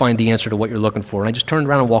promise you'll find the answer to what you're looking for. And I just turned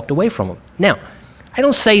around and walked away from him. Now, I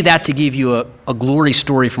don't say that to give you a glory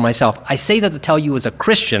story for myself. I say that to tell you as a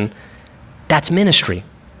Christian, that's ministry.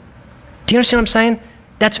 Do you understand what I'm saying?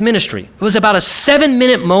 That's ministry. It was about a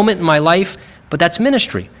 7-minute moment in my life, but that's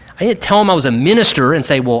ministry. I didn't tell him I was a minister and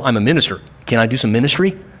say, well, I'm a minister. Can I do some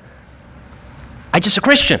ministry? I'm just a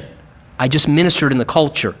Christian. I just ministered in the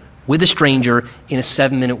culture with a stranger in a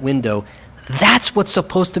 7-minute window. That's what's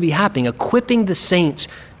supposed to be happening, equipping the saints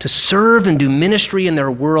to serve and do ministry in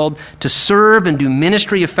their world, to serve and do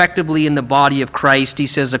ministry effectively in the body of Christ. He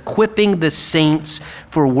says, equipping the saints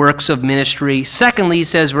for works of ministry. Secondly, he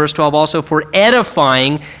says, verse 12, also for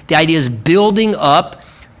edifying. The idea is building up,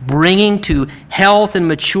 bringing to health and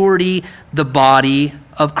maturity the body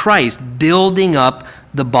of Christ, building up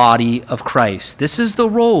the body of Christ. This is the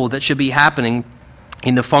role that should be happening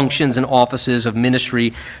in the functions and offices of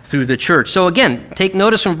ministry through the church. So again, take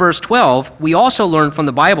notice from verse 12, we also learn from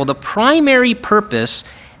the Bible the primary purpose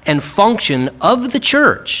and function of the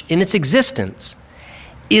church in its existence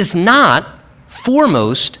is not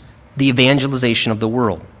foremost the evangelization of the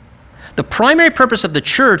world. The primary purpose of the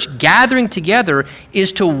church gathering together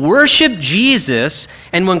is to worship Jesus,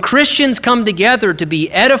 and when Christians come together to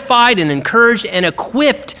be edified and encouraged and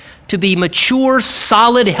equipped to be mature,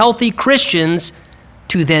 solid, healthy Christians,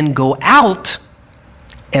 to then go out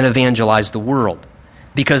and evangelize the world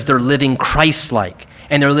because they're living Christ-like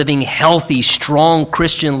and they're living healthy, strong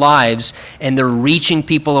Christian lives, and they're reaching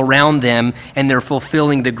people around them, and they're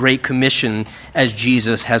fulfilling the Great Commission as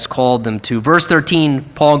Jesus has called them to. Verse 13,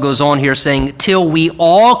 Paul goes on here saying, till we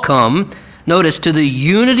all come, notice, to the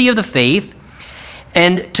unity of the faith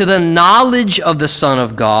and to the knowledge of the Son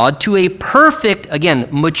of God, to a perfect, again,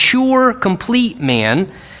 mature, complete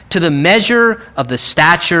man, to the measure of the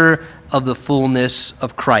stature of the fullness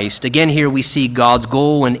of Christ. Again, here we see God's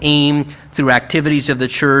goal and aim through activities of the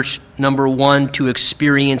church. Number one, to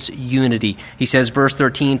experience unity. He says, verse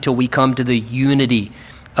 13, till we come to the unity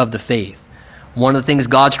of the faith. One of the things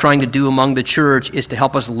God's trying to do among the church is to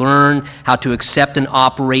help us learn how to accept and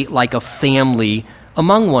operate like a family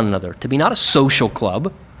among one another. To be not a social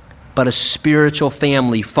club, but a spiritual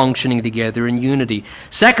family functioning together in unity.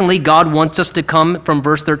 Secondly, God wants us to come, from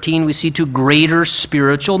verse 13, we see, to greater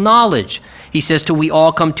spiritual knowledge. He says, till we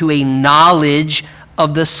all come to a knowledge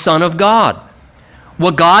of the Son of God.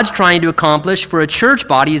 What God's trying to accomplish for a church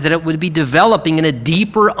body is that it would be developing in a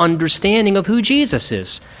deeper understanding of who Jesus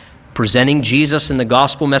is. Presenting Jesus in the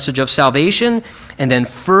gospel message of salvation, and then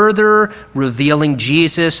further revealing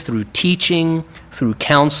Jesus through teaching, through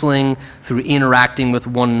counseling, through interacting with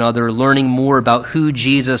one another, learning more about who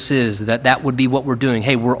Jesus is. That would be what we're doing.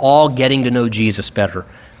 Hey, we're all getting to know Jesus better.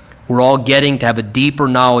 We're all getting to have a deeper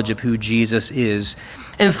knowledge of who Jesus is.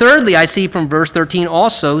 And thirdly, I see from verse 13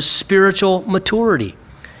 also spiritual maturity.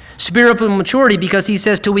 Spiritual maturity, because he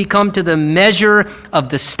says, till we come to the measure of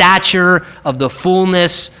the stature of the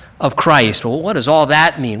fullness of Christ. Well, what does all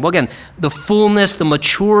that mean? Well, again, the fullness, the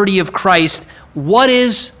maturity of Christ. What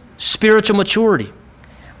is spiritual maturity?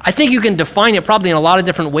 I think you can define it probably in a lot of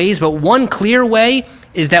different ways, but one clear way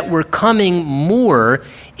is that we're coming more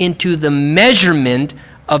into the measurement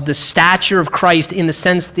of the stature of Christ, in the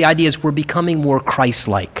sense the idea is we're becoming more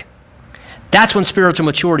Christ-like. That's when spiritual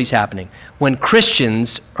maturity is happening, when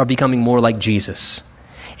Christians are becoming more like Jesus.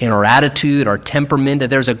 In our attitude, our temperament, that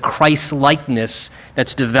there's a Christ-likeness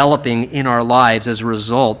that's developing in our lives as a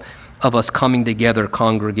result of us coming together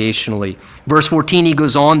congregationally. Verse 14, he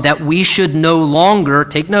goes on, that we should no longer,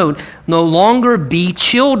 take note, no longer be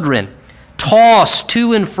children, tossed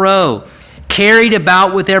to and fro, carried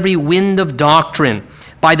about with every wind of doctrine,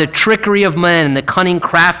 by the trickery of men and the cunning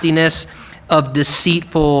craftiness of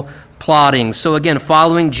deceitful plotting. So again,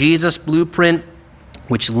 following Jesus' blueprint,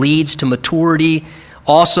 which leads to maturity,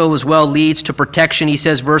 also as well leads to protection. He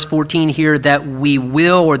says, verse 14 here, that we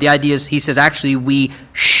will, or the idea is, he says, actually, we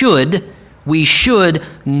should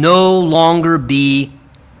no longer be,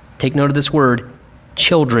 take note of this word,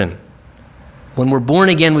 children. When we're born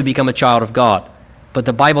again, we become a child of God. But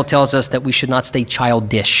the Bible tells us that we should not stay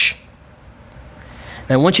childish.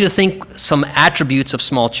 And I want you to think some attributes of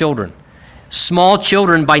small children. Small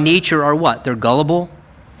children by nature are what? They're gullible,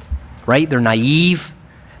 right? They're naive.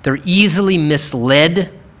 They're easily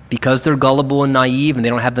misled because they're gullible and naive and they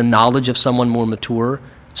don't have the knowledge of someone more mature.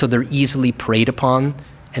 So they're easily preyed upon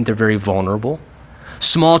and they're very vulnerable.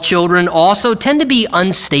 Small children also tend to be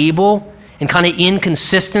unstable and kind of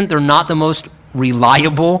inconsistent. They're not the most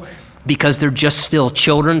reliable because they're just still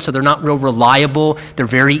children, so they're not real reliable. They're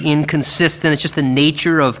very inconsistent. It's just the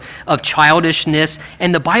nature of childishness.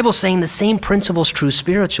 And the Bible's saying the same principle is true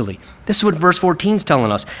spiritually. This is what verse 14 is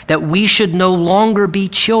telling us, that we should no longer be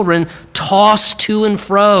children tossed to and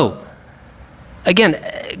fro.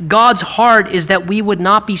 Again, God's heart is that we would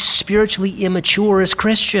not be spiritually immature as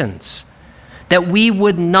Christians. That we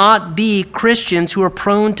would not be Christians who are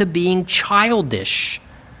prone to being childish.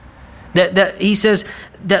 That he says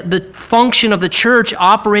that the function of the church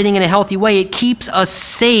operating in a healthy way, it keeps us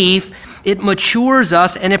safe, it matures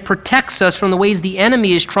us, and it protects us from the ways the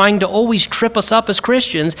enemy is trying to always trip us up as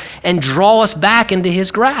Christians and draw us back into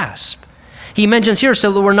his grasp. He mentions here,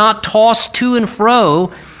 so that we're not tossed to and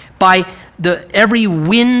fro by every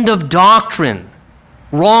wind of doctrine.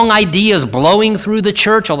 Wrong ideas blowing through the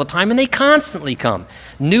church all the time, and they constantly come.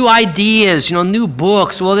 New ideas, new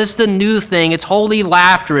books. Well, this is the new thing. It's holy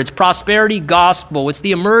laughter. It's prosperity gospel. It's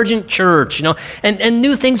the emergent church, And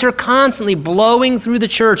new things are constantly blowing through the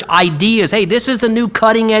church. Ideas. Hey, this is the new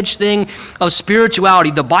cutting edge thing of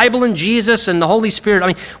spirituality. The Bible and Jesus and the Holy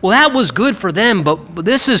Spirit. Well, that was good for them, but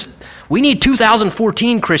we need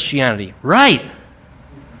 2014 Christianity. Right.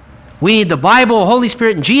 We need the Bible, Holy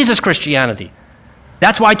Spirit, and Jesus Christianity.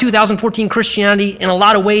 That's why 2014 Christianity, in a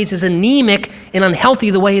lot of ways, is anemic and unhealthy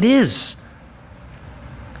the way it is.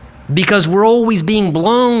 Because we're always being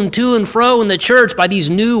blown to and fro in the church by these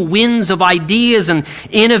new winds of ideas and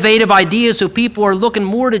innovative ideas, so people are looking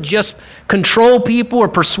more to just control people or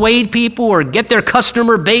persuade people or get their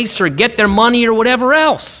customer base or get their money or whatever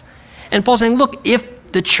else. And Paul's saying, look, if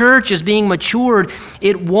the church is being matured,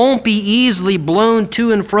 it won't be easily blown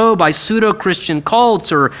to and fro by pseudo-Christian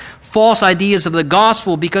cults or false ideas of the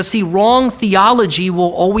gospel, because wrong theology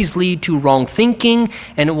will always lead to wrong thinking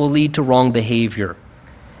and it will lead to wrong behavior.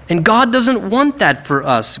 And God doesn't want that for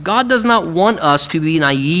us. God does not want us to be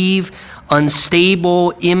naive,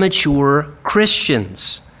 unstable, immature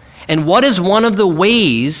Christians. And what is one of the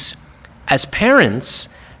ways as parents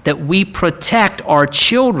that we protect our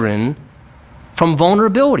children from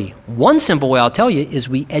vulnerability? One simple way I'll tell you is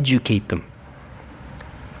we educate them.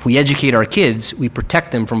 If we educate our kids, we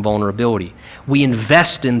protect them from vulnerability. We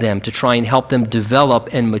invest in them to try and help them develop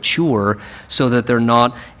and mature so that they're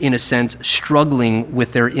not, in a sense, struggling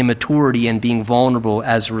with their immaturity and being vulnerable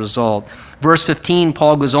as a result. Verse 15,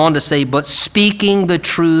 Paul goes on to say, but speaking the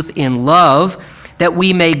truth in love, that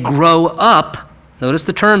we may grow up, notice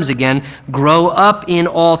the terms again, grow up in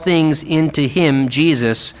all things into him,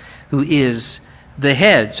 Jesus, who is the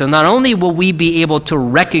head. So not only will we be able to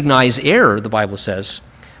recognize error, the Bible says,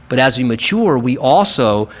 but as we mature, we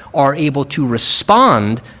also are able to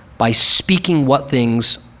respond by speaking what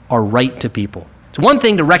things are right to people. It's one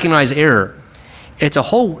thing to recognize error. It's a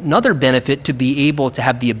whole another benefit to be able to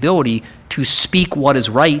have the ability to speak what is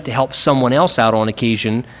right to help someone else out on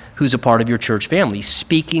occasion who's a part of your church family,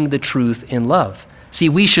 speaking the truth in love. See,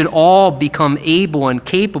 we should all become able and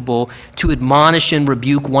capable to admonish and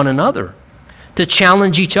rebuke one another, to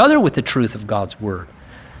challenge each other with the truth of God's word,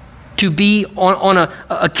 to be on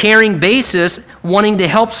a caring basis, wanting to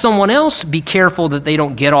help someone else be careful that they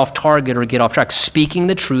don't get off target or get off track, speaking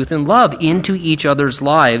the truth in love into each other's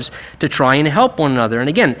lives to try and help one another. And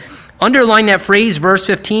again, underline that phrase, verse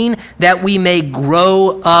 15, that we may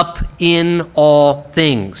grow up in all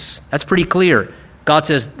things. That's pretty clear. God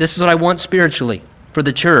says, this is what I want spiritually for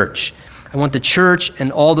the church. I want the church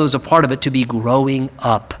and all those a part of it to be growing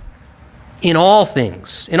up in all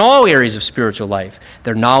things, in all areas of spiritual life.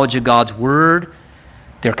 Their knowledge of God's word,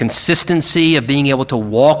 their consistency of being able to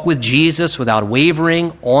walk with Jesus without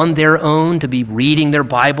wavering on their own, to be reading their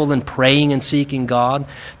Bible and praying and seeking God,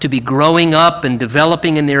 to be growing up and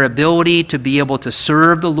developing in their ability to be able to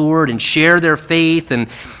serve the Lord and share their faith and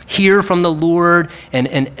hear from the Lord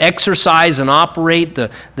and exercise and operate the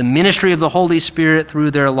ministry of the Holy Spirit through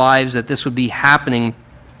their lives, that this would be happening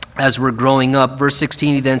as we're growing up. Verse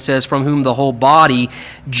 16, he then says, from whom the whole body,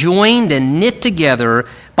 joined and knit together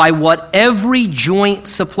by what every joint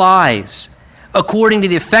supplies, according to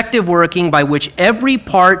the effective working by which every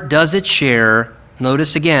part does its share,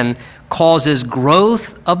 notice again, causes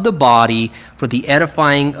growth of the body for the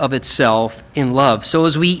edifying of itself in love. So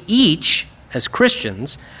as we each, as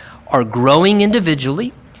Christians, are growing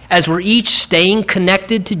individually, as we're each staying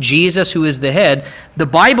connected to Jesus, who is the head, the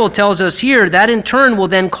Bible tells us here that in turn will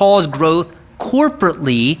then cause growth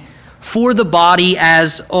corporately for the body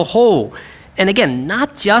as a whole. And again,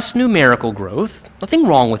 not just numerical growth, nothing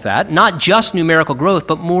wrong with that, not just numerical growth,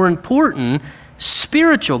 but more important,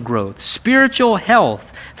 spiritual growth, spiritual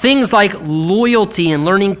health, things like loyalty and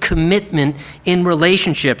learning commitment in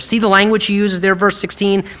relationships. See the language he uses there, verse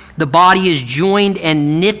 16? The body is joined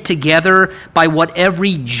and knit together by what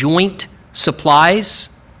every joint supplies.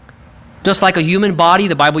 Just like a human body,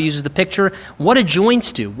 the Bible uses the picture. What do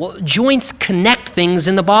joints do? Well, joints connect things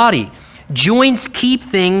in the body. Joints keep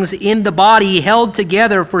things in the body held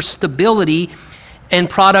together for stability and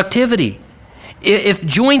productivity. If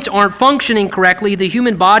joints aren't functioning correctly, the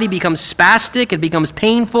human body becomes spastic, it becomes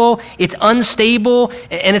painful, it's unstable,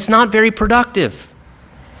 and it's not very productive.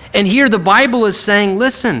 And here the Bible is saying,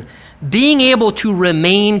 listen, being able to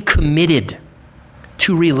remain committed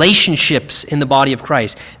to relationships in the body of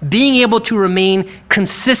Christ, being able to remain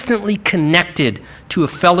consistently connected to a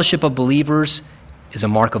fellowship of believers is a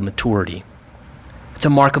mark of maturity. It's a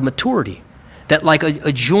mark of maturity. That like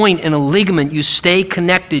a joint and a ligament, you stay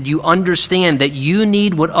connected. You understand that you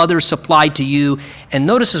need what others supply to you. And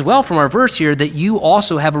notice as well from our verse here that you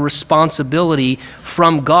also have a responsibility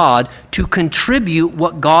from God to contribute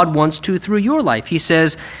what God wants to through your life. He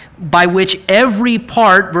says, by which every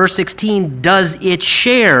part, verse 16, does its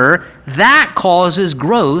share, that causes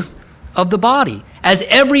growth of the body. As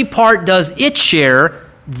every part does its share,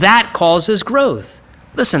 that causes growth.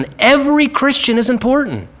 Listen, every Christian is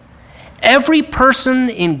important. Every person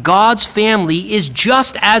in God's family is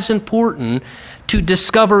just as important to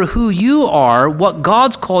discover who you are, what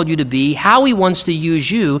God's called you to be, how He wants to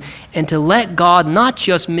use you, and to let God not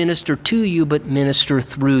just minister to you, but minister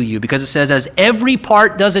through you. Because it says, as every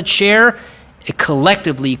part does its share, it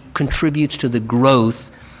collectively contributes to the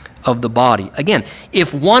growth of the body. Again,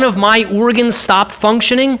 if one of my organs stopped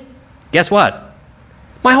functioning, guess what?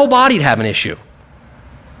 My whole body'd have an issue.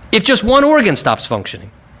 If just one organ stops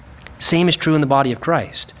functioning. Same is true in the body of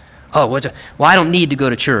Christ. Well, I don't need to go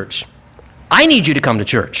to church. I need you to come to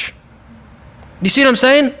church. You see what I'm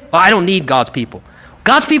saying? Well, I don't need God's people.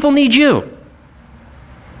 God's people need you.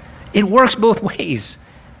 It works both ways.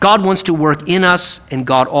 God wants to work in us, and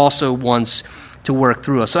God also wants to work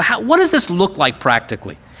through us. So what does this look like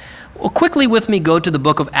practically? Well, quickly with me go to the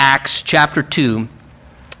book of Acts chapter 2.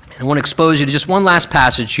 I want to expose you to just one last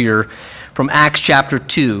passage here from Acts chapter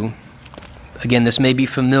 2. Again, this may be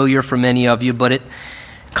familiar for many of you, but it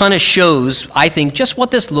kind of shows, I think, just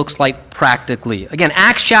what this looks like practically. Again,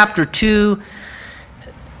 Acts chapter 2,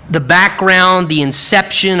 the background, the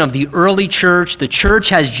inception of the early church. The church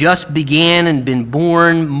has just began and been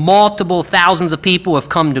born. Multiple thousands of people have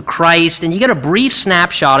come to Christ. And you get a brief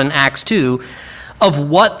snapshot in Acts 2 of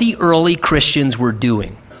what the early Christians were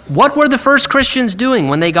doing. What were the first Christians doing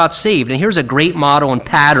when they got saved? And here's a great model and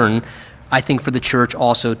pattern, I think, for the church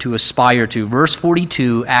also to aspire to. Verse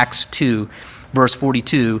 42, Acts 2, verse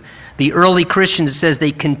 42. The early Christians, it says,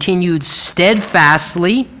 they continued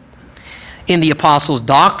steadfastly in the apostles'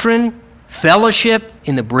 doctrine, fellowship,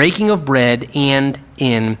 in the breaking of bread, and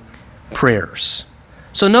in prayers.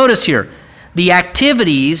 So notice here, the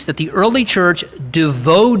activities that the early church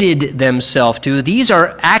devoted themselves to, these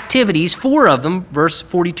are activities, 4 of them, verse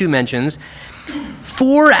 42 mentions,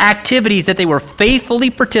 4 activities that they were faithfully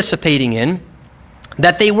participating in,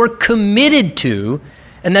 that they were committed to,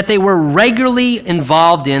 and that they were regularly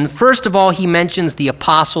involved in. First of all, he mentions the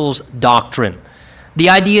apostles' doctrine. The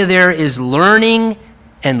idea there is learning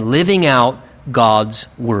and living out God's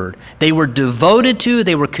Word. They were devoted to,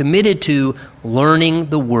 they were committed to learning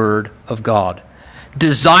the Word of God.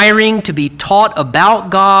 Desiring to be taught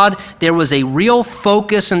about God, there was a real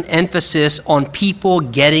focus and emphasis on people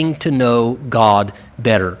getting to know God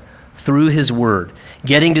better through His Word.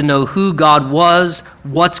 Getting to know who God was,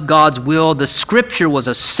 what's God's will. The Scripture was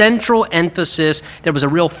a central emphasis. There was a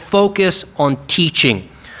real focus on teaching,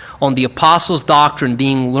 on the apostles' doctrine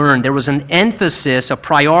being learned. There was an emphasis, a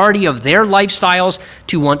priority of their lifestyles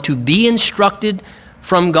to want to be instructed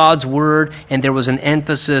from God's Word, and there was an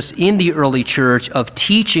emphasis in the early church of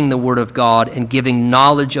teaching the Word of God and giving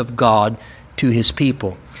knowledge of God to His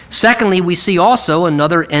people. Secondly, we see also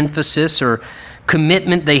another emphasis or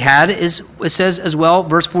commitment they had is, it says as well,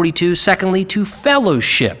 verse 42, secondly, to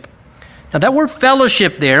fellowship. Now that word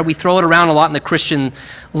fellowship there, we throw it around a lot in the Christian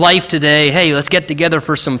life today. Hey, let's get together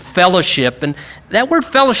for some fellowship. And that word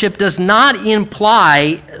fellowship does not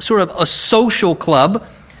imply sort of a social club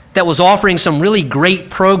that was offering some really great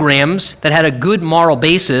programs that had a good moral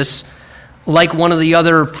basis like one of the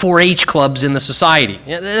other 4-H clubs in the society.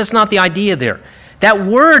 That's not the idea there. That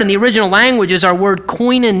word in the original language is our word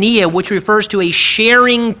koinonia, which refers to a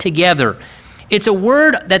sharing together. It's a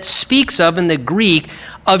word that speaks of, in the Greek,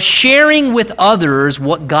 of sharing with others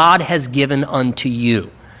what God has given unto you.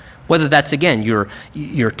 Whether that's, again,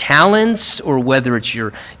 your talents, or whether it's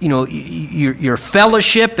your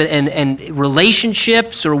fellowship and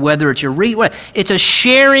relationships, or whether it's it's a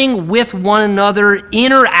sharing with one another,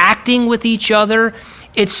 interacting with each other.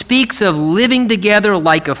 It speaks of living together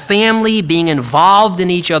like a family, being involved in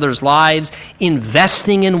each other's lives,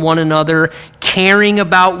 investing in one another, caring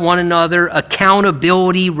about one another,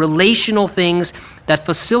 accountability, relational things that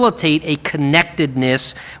facilitate a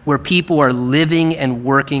connectedness where people are living and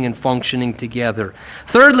working and functioning together.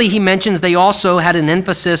 Thirdly, he mentions they also had an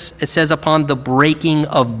emphasis, it says, upon the breaking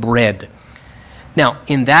of bread. Now,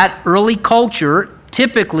 in that early culture,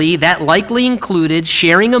 typically that likely included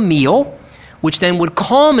sharing a meal, which then would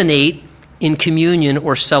culminate in communion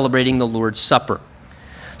or celebrating the Lord's Supper.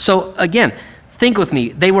 So again, think with me.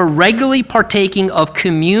 They were regularly partaking of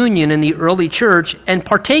communion in the early church, and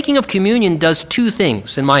partaking of communion does two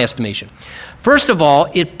things, in my estimation. First of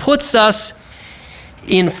all, it puts us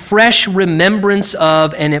in fresh remembrance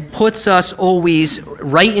of, and it puts us always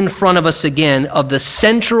right in front of us again, of the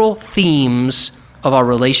central themes of our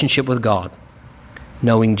relationship with God.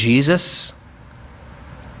 Knowing Jesus,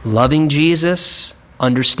 loving Jesus,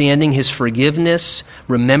 understanding His forgiveness,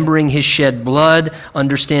 remembering His shed blood,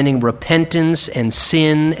 understanding repentance and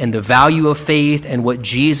sin and the value of faith and what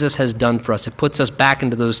Jesus has done for us. It puts us back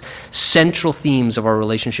into those central themes of our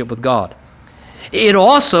relationship with God. It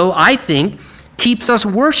also, I think, keeps us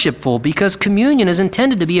worshipful, because communion is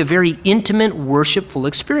intended to be a very intimate, worshipful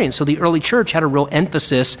experience. So the early church had a real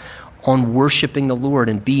emphasis on worshiping the Lord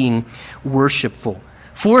and being worshipful.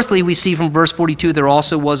 Fourthly, we see from verse 42 there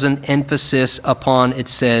also was an emphasis upon, it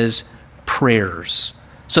says, prayers.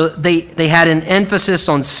 So they had an emphasis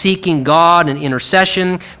on seeking God and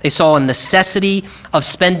intercession. They saw a necessity of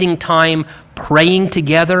spending time praying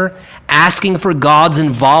together, asking for God's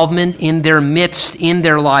involvement in their midst, in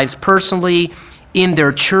their lives personally, in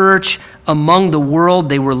their church, among the world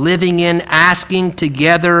they were living in, asking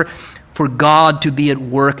together for God to be at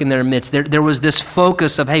work in their midst. There was this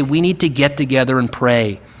focus of, hey, we need to get together and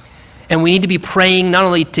pray. And we need to be praying not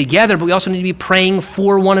only together, but we also need to be praying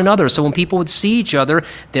for one another. So when people would see each other,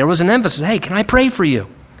 there was an emphasis. Hey, can I pray for you?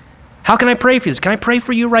 How can I pray for you? Can I pray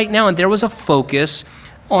for you right now? And there was a focus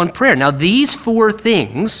on prayer. Now, these four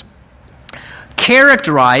things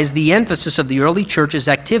characterize the emphasis of the early church's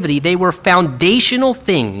activity. They were foundational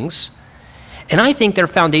things. And I think they're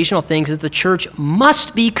foundational things that the church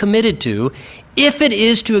must be committed to if it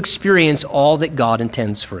is to experience all that God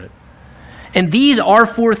intends for it. And these are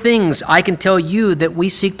four things I can tell you that we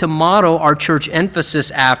seek to model our church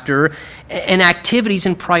emphasis after, and activities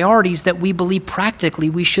and priorities that we believe practically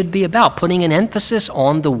we should be about. Putting an emphasis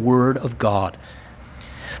on the Word of God.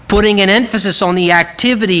 Putting an emphasis on the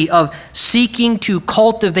activity of seeking to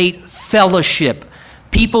cultivate fellowship.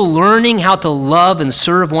 People learning how to love and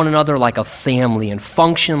serve one another like a family and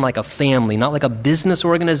function like a family, not like a business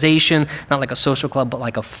organization, not like a social club, but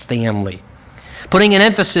like a family. Putting an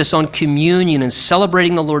emphasis on communion and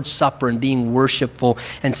celebrating the Lord's Supper and being worshipful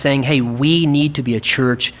and saying, hey, we need to be a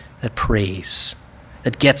church that prays,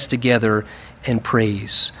 that gets together and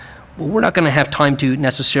prays. Well, we're not going to have time to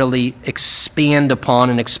necessarily expand upon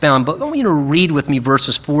and expound, but I want you to read with me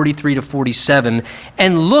verses 43 to 47.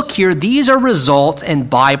 And look here, these are results and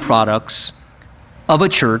byproducts of a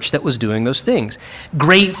church that was doing those things.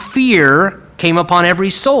 Great fear came upon every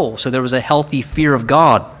soul, so there was a healthy fear of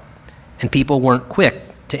God. And people weren't quick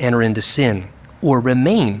to enter into sin or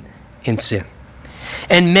remain in sin.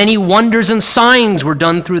 And many wonders and signs were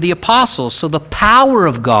done through the apostles, so the power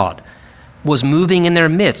of God was moving in their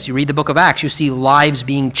midst. You read the book of Acts, you see lives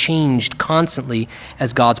being changed constantly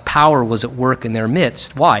as God's power was at work in their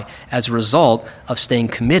midst. Why? As a result of staying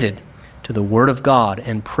committed to the Word of God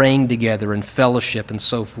and praying together and fellowship and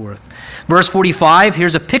so forth. Verse 45,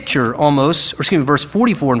 here's a picture verse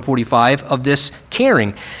 44 and 45 of this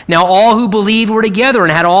caring. Now all who believed were together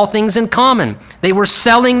and had all things in common. They were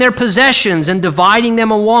selling their possessions and dividing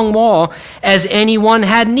them among all as anyone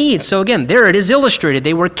had need. So again, there it is illustrated.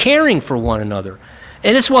 They were caring for one another.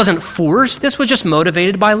 And this wasn't forced. This was just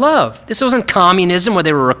motivated by love. This wasn't communism where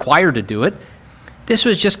they were required to do it. This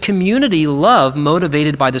was just community love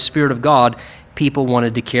motivated by the Spirit of God. People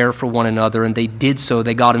wanted to care for one another, and they did so.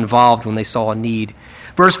 They got involved when they saw a need.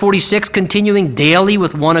 Verse 46, continuing daily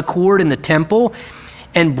with one accord in the temple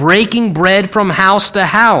and breaking bread from house to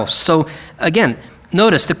house. So again,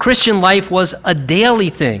 notice the Christian life was a daily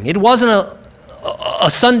thing. It wasn't a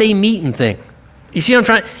Sunday meeting thing. You see what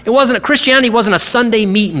I'm trying? Christianity wasn't a Sunday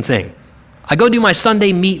meeting thing. I go do my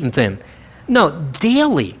Sunday meeting thing. No,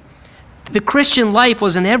 daily. The Christian life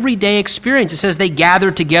was an everyday experience. It says they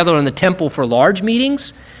gathered together in the temple for large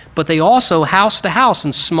meetings, but they also house to house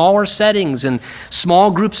in smaller settings and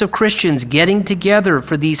small groups of Christians getting together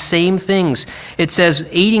for these same things. It says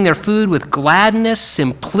eating their food with gladness,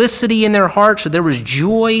 simplicity in their hearts, so there was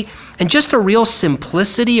joy, and just a real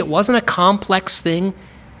simplicity. It wasn't a complex thing.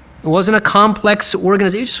 It wasn't a complex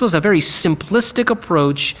organization. It just was a very simplistic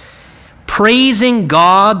approach. Praising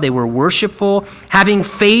God, they were worshipful. Having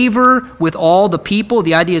favor with all the people.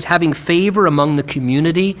 The idea is having favor among the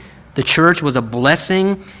community. The church was a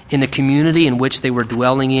blessing in the community in which they were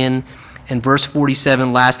dwelling in. And verse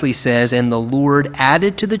 47 lastly says, and the Lord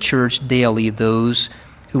added to the church daily those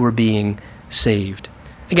who were being saved.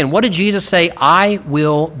 Again, what did Jesus say? I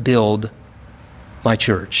will build my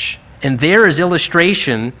church. And there is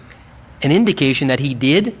illustration, an indication that he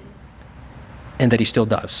did and that he still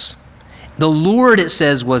does. The Lord, it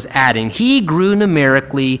says, was adding. He grew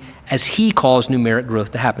numerically as he caused numeric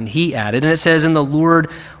growth to happen. He added. And it says, and the Lord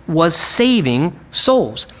was saving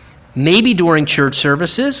souls. Maybe during church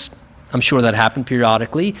services. I'm sure that happened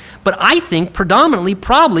periodically. But I think predominantly,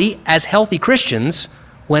 probably as healthy Christians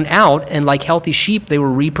went out and like healthy sheep, they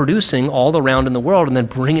were reproducing all around in the world and then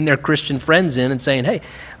bringing their Christian friends in and saying, hey,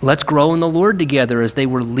 let's grow in the Lord together, as they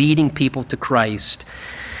were leading people to Christ.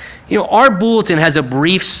 You know, our bulletin has a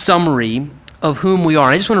brief summary of whom we are.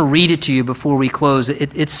 I just want to read it to you before we close.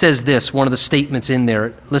 It says this, one of the statements in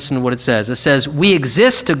there. Listen to what it says. It says, we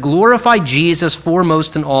exist to glorify Jesus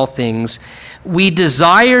foremost in all things. We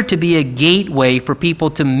desire to be a gateway for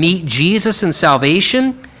people to meet Jesus in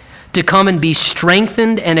salvation, to come and be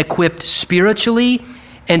strengthened and equipped spiritually,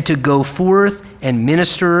 and to go forth and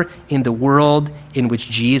minister in the world in which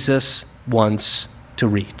Jesus wants to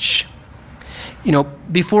reach. You know,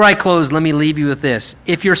 before I close, let me leave you with this.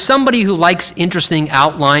 If you're somebody who likes interesting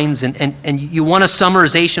outlines and you want a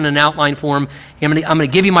summarization and outline form, I'm going to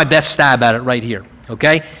give you my best stab at it right here,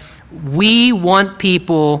 okay? We want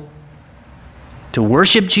people to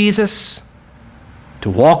worship Jesus, to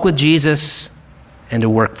walk with Jesus, and to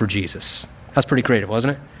work for Jesus. That's pretty creative,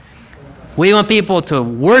 wasn't it? We want people to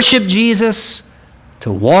worship Jesus,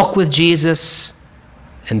 to walk with Jesus,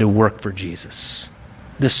 and to work for Jesus.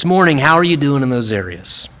 This morning, how are you doing in those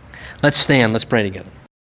areas? Let's stand. Let's pray together.